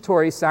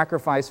propitiatory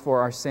sacrifice for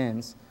our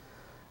sins.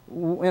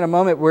 In a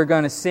moment, we're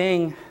going to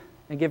sing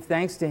and give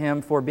thanks to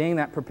him for being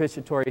that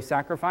propitiatory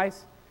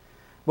sacrifice.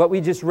 What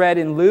we just read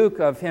in Luke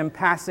of him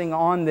passing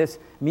on this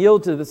meal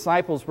to the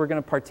disciples we're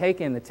going to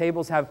partake in. The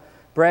tables have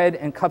bread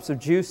and cups of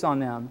juice on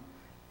them.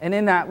 And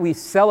in that we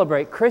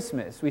celebrate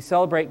Christmas. We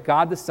celebrate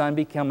God the Son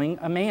becoming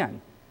a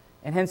man.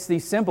 And hence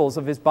these symbols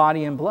of his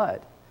body and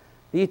blood.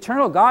 The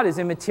eternal God is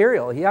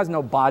immaterial. He has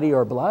no body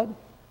or blood.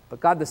 But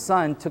God the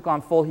Son took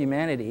on full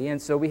humanity.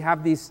 And so we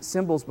have these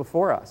symbols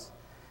before us.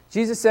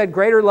 Jesus said,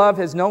 "Greater love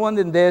has no one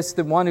than this,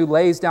 the one who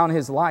lays down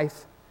his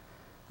life."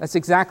 That's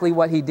exactly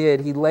what he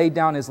did. He laid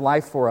down his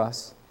life for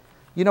us.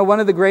 You know, one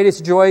of the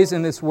greatest joys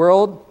in this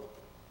world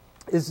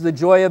is the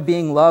joy of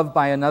being loved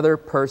by another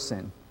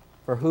person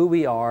for who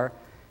we are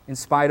in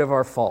spite of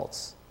our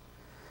faults.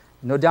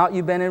 No doubt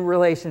you've been in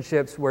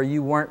relationships where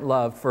you weren't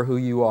loved for who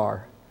you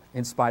are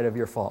in spite of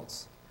your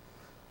faults.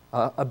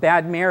 A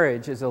bad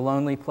marriage is a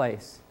lonely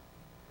place.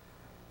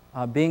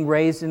 Being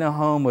raised in a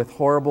home with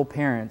horrible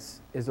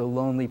parents is a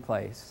lonely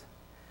place.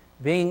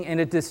 Being in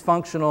a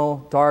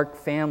dysfunctional, dark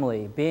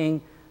family,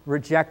 being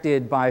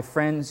rejected by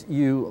friends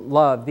you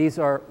love, these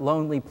are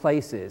lonely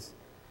places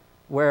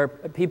where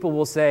people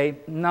will say,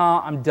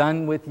 "No, I'm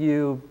done with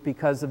you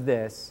because of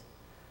this."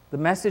 The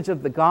message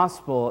of the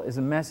gospel is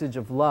a message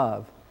of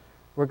love,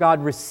 where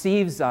God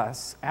receives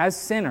us as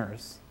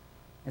sinners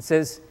and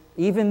says,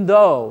 even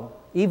though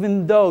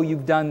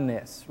you've done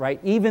this, right?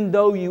 Even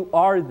though you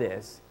are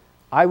this,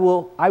 I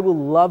will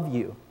love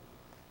you.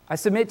 I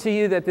submit to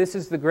you that this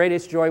is the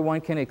greatest joy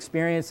one can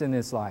experience in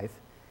this life.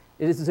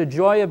 It is the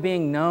joy of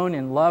being known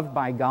and loved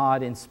by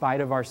God in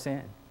spite of our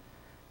sin.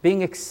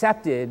 Being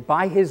accepted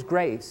by his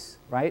grace,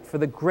 right? For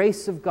the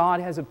grace of God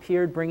has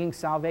appeared bringing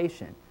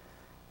salvation.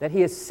 That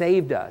he has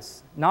saved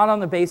us, not on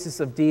the basis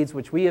of deeds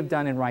which we have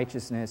done in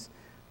righteousness,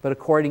 but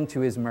according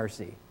to his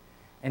mercy.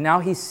 And now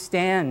he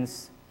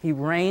stands, he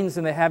reigns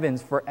in the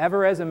heavens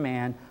forever as a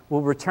man,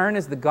 will return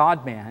as the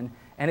God-man,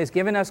 and has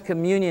given us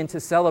communion to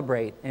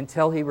celebrate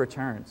until he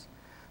returns.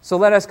 So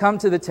let us come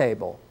to the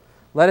table.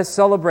 Let us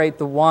celebrate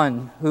the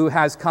one who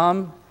has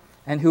come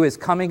and who is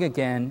coming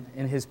again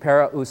in his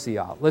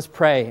Parousia. Let's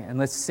pray and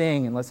let's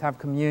sing and let's have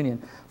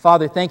communion.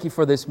 Father, thank you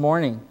for this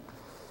morning.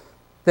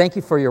 Thank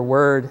you for your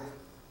word.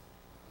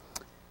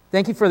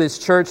 Thank you for this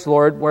church,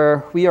 Lord,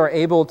 where we are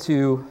able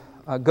to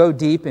go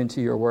deep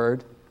into your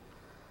word.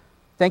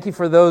 Thank you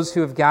for those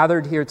who have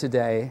gathered here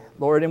today,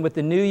 Lord. And with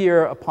the new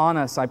year upon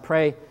us, I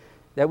pray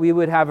that we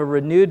would have a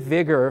renewed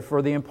vigor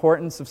for the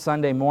importance of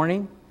Sunday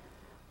morning,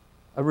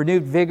 a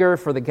renewed vigor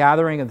for the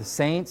gathering of the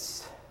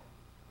saints,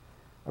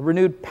 a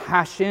renewed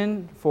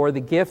passion for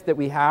the gift that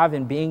we have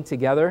in being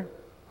together,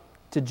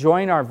 to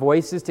join our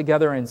voices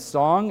together in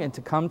song and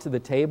to come to the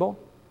table.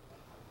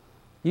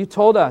 You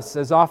told us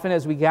as often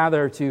as we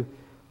gather to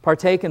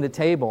partake in the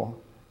table,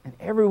 and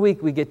every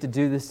week we get to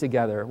do this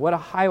together. What a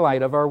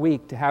highlight of our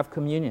week to have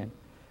communion.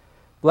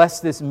 Bless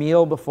this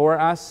meal before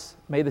us.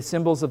 May the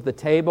symbols of the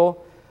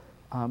table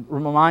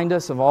remind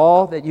us of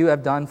all that you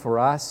have done for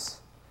us.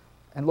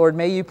 And Lord,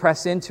 may you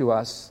press into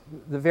us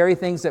the very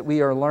things that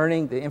we are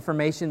learning, the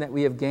information that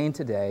we have gained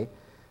today.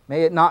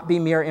 May it not be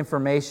mere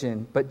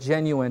information, but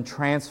genuine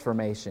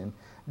transformation.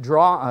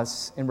 Draw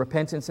us in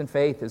repentance and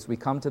faith as we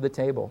come to the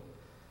table.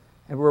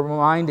 And we're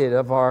reminded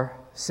of our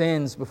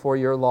sins before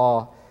your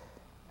law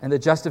and the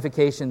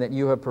justification that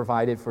you have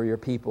provided for your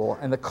people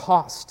and the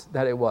cost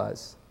that it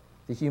was,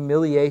 the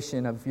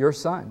humiliation of your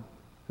Son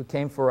who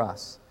came for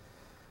us.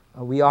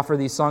 We offer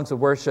these songs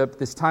of worship,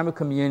 this time of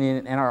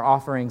communion, and our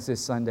offerings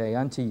this Sunday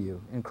unto you.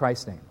 In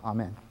Christ's name,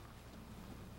 amen.